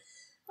see.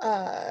 You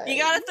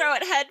gotta throw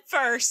it head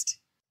first.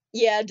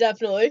 Yeah,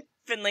 definitely.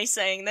 Finley's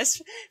saying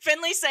this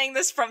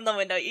from the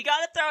window. You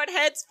gotta throw it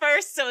heads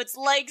first so its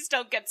legs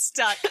don't get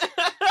stuck.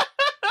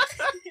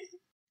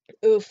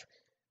 Oof.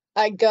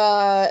 I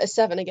got a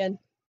 7 again.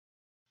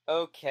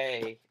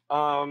 Okay.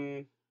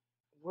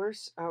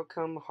 Worst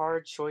outcome,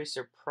 hard choice,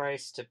 or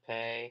price to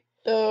pay?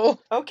 Oh.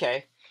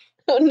 Okay.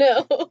 Oh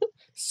no.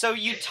 So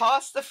you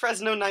toss the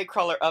Fresno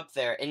Nightcrawler up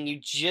there, and you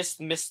just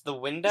miss the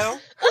window?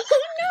 Oh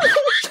no!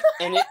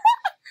 And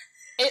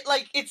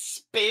it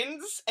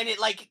spins, and it,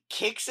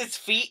 kicks its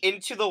feet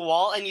into the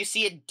wall, and you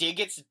see it dig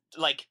its,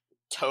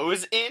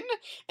 toes in,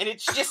 and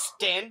it's just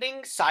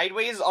standing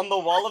sideways on the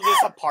wall of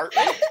this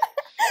apartment.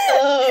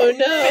 Oh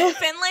no.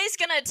 Finlay's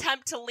gonna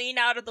attempt to lean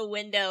out of the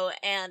window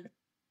and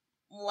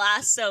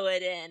lasso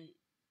it in.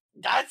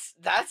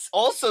 That's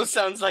also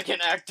sounds like an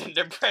act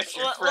under pressure,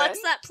 friend.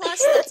 What's that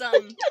plus?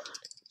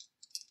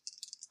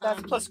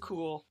 That's plus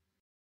cool.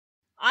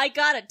 I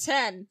got a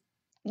 10.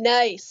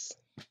 Nice.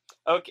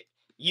 Okay.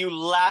 You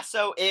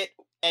lasso it,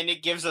 and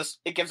it gives a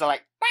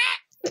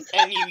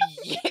and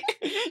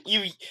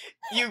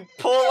you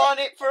pull on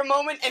it for a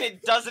moment, and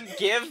it doesn't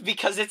give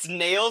because its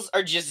nails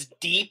are just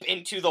deep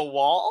into the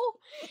wall.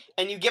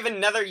 And you give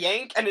another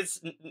yank, and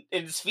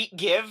its feet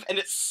give, and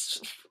it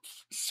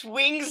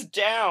swings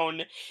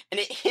down, and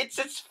it hits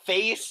its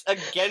face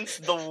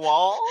against the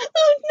wall.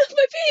 Oh no,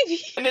 my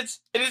baby! And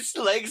its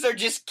legs are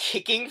just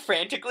kicking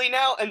frantically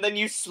now, and then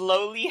you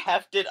slowly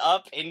heft it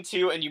up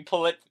into, and you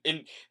pull it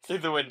in through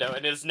the window,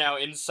 and it is now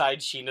inside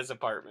Sheena's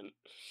apartment.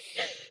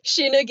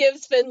 Sheena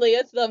gives Finley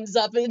a thumbs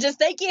up and just,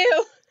 thank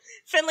you!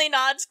 Finley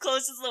nods,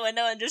 closes the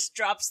window, and just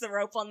drops the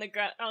rope on the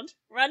ground.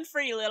 Run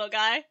free, little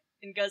guy.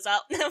 And goes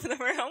out of the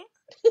room.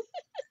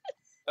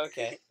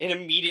 Okay. It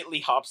immediately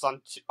hops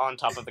on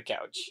top of the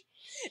couch.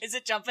 Is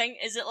it jumping?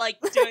 Is it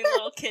doing a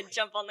little kid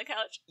jump on the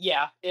couch?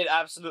 Yeah, it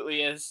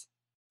absolutely is.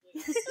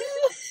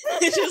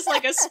 It's just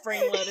like a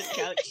spring-loaded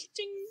couch.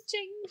 Ching,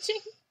 ching,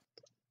 ching.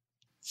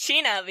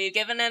 Sheena, have you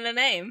given it a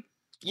name?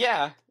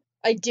 Yeah.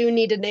 I do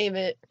need to name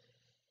it.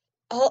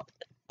 All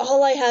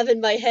I have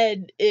in my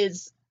head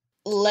is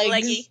legs.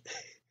 Leggy.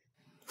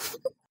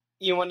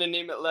 You want to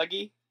name it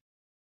Leggy?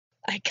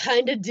 I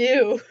kinda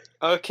do.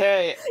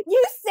 Okay.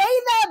 You say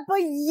that,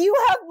 but you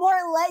have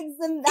more legs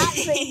than that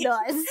thing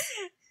does.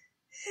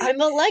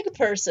 I'm a leg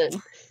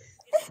person.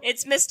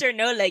 It's Mr.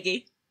 No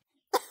Leggy.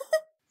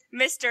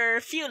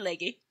 Mr. Few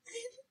Leggy.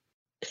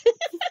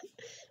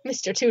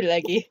 Mr. Two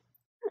Leggy.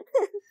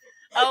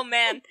 Oh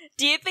man,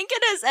 do you think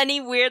it has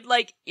any weird,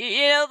 the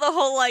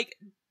whole,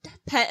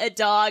 pet a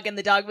dog and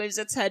the dog moves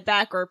its head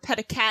back, or pet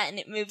a cat and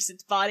it moves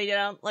its body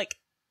down?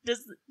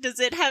 Does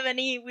it have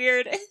any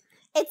weird...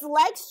 Its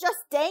legs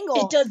just dangle.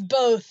 It does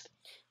both.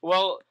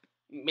 Well,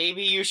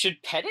 maybe you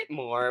should pet it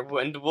more,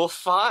 and we'll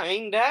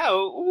find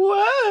out.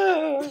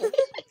 Whoa!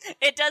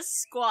 It does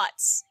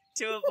squats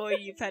to avoid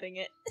you petting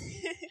it.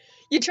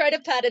 You try to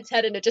pat its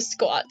head and it just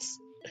squats.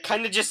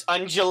 Kind of just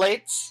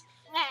undulates.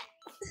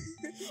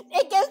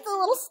 It gives a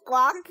little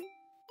squawk.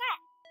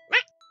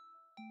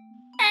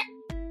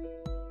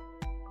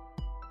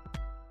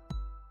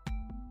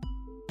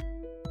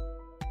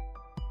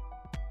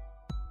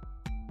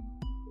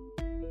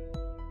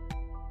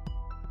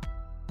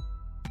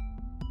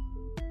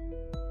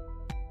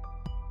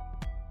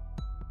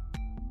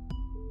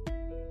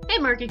 Hey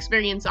Mark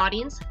Experience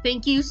audience,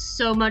 thank you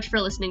so much for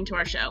listening to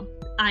our show.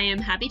 I am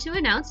happy to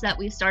announce that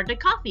we've started a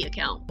Ko-fi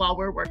account while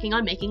we're working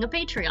on making a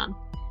Patreon.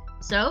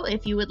 So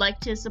if you would like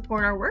to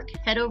support our work,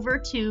 head over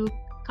to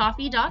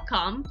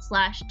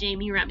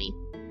ko-fi.com/Jamie Remy.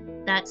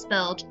 That's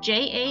spelled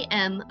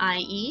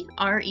JAMIEREMY.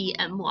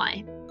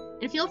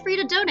 And feel free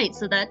to donate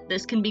so that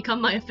this can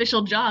become my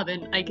official job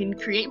and I can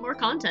create more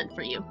content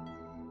for you.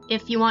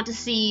 If you want to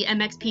see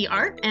MXP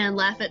art and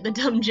laugh at the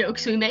dumb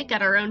jokes we make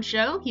at our own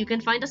show, you can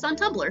find us on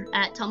Tumblr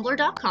at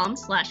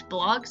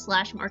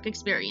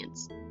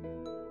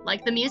tumblr.com/blog/markexperience.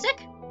 Like the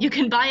music? You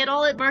can buy it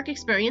all at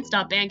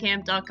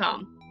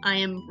markexperience.bandcamp.com. I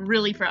am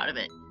really proud of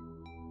it.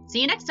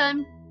 See you next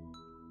time!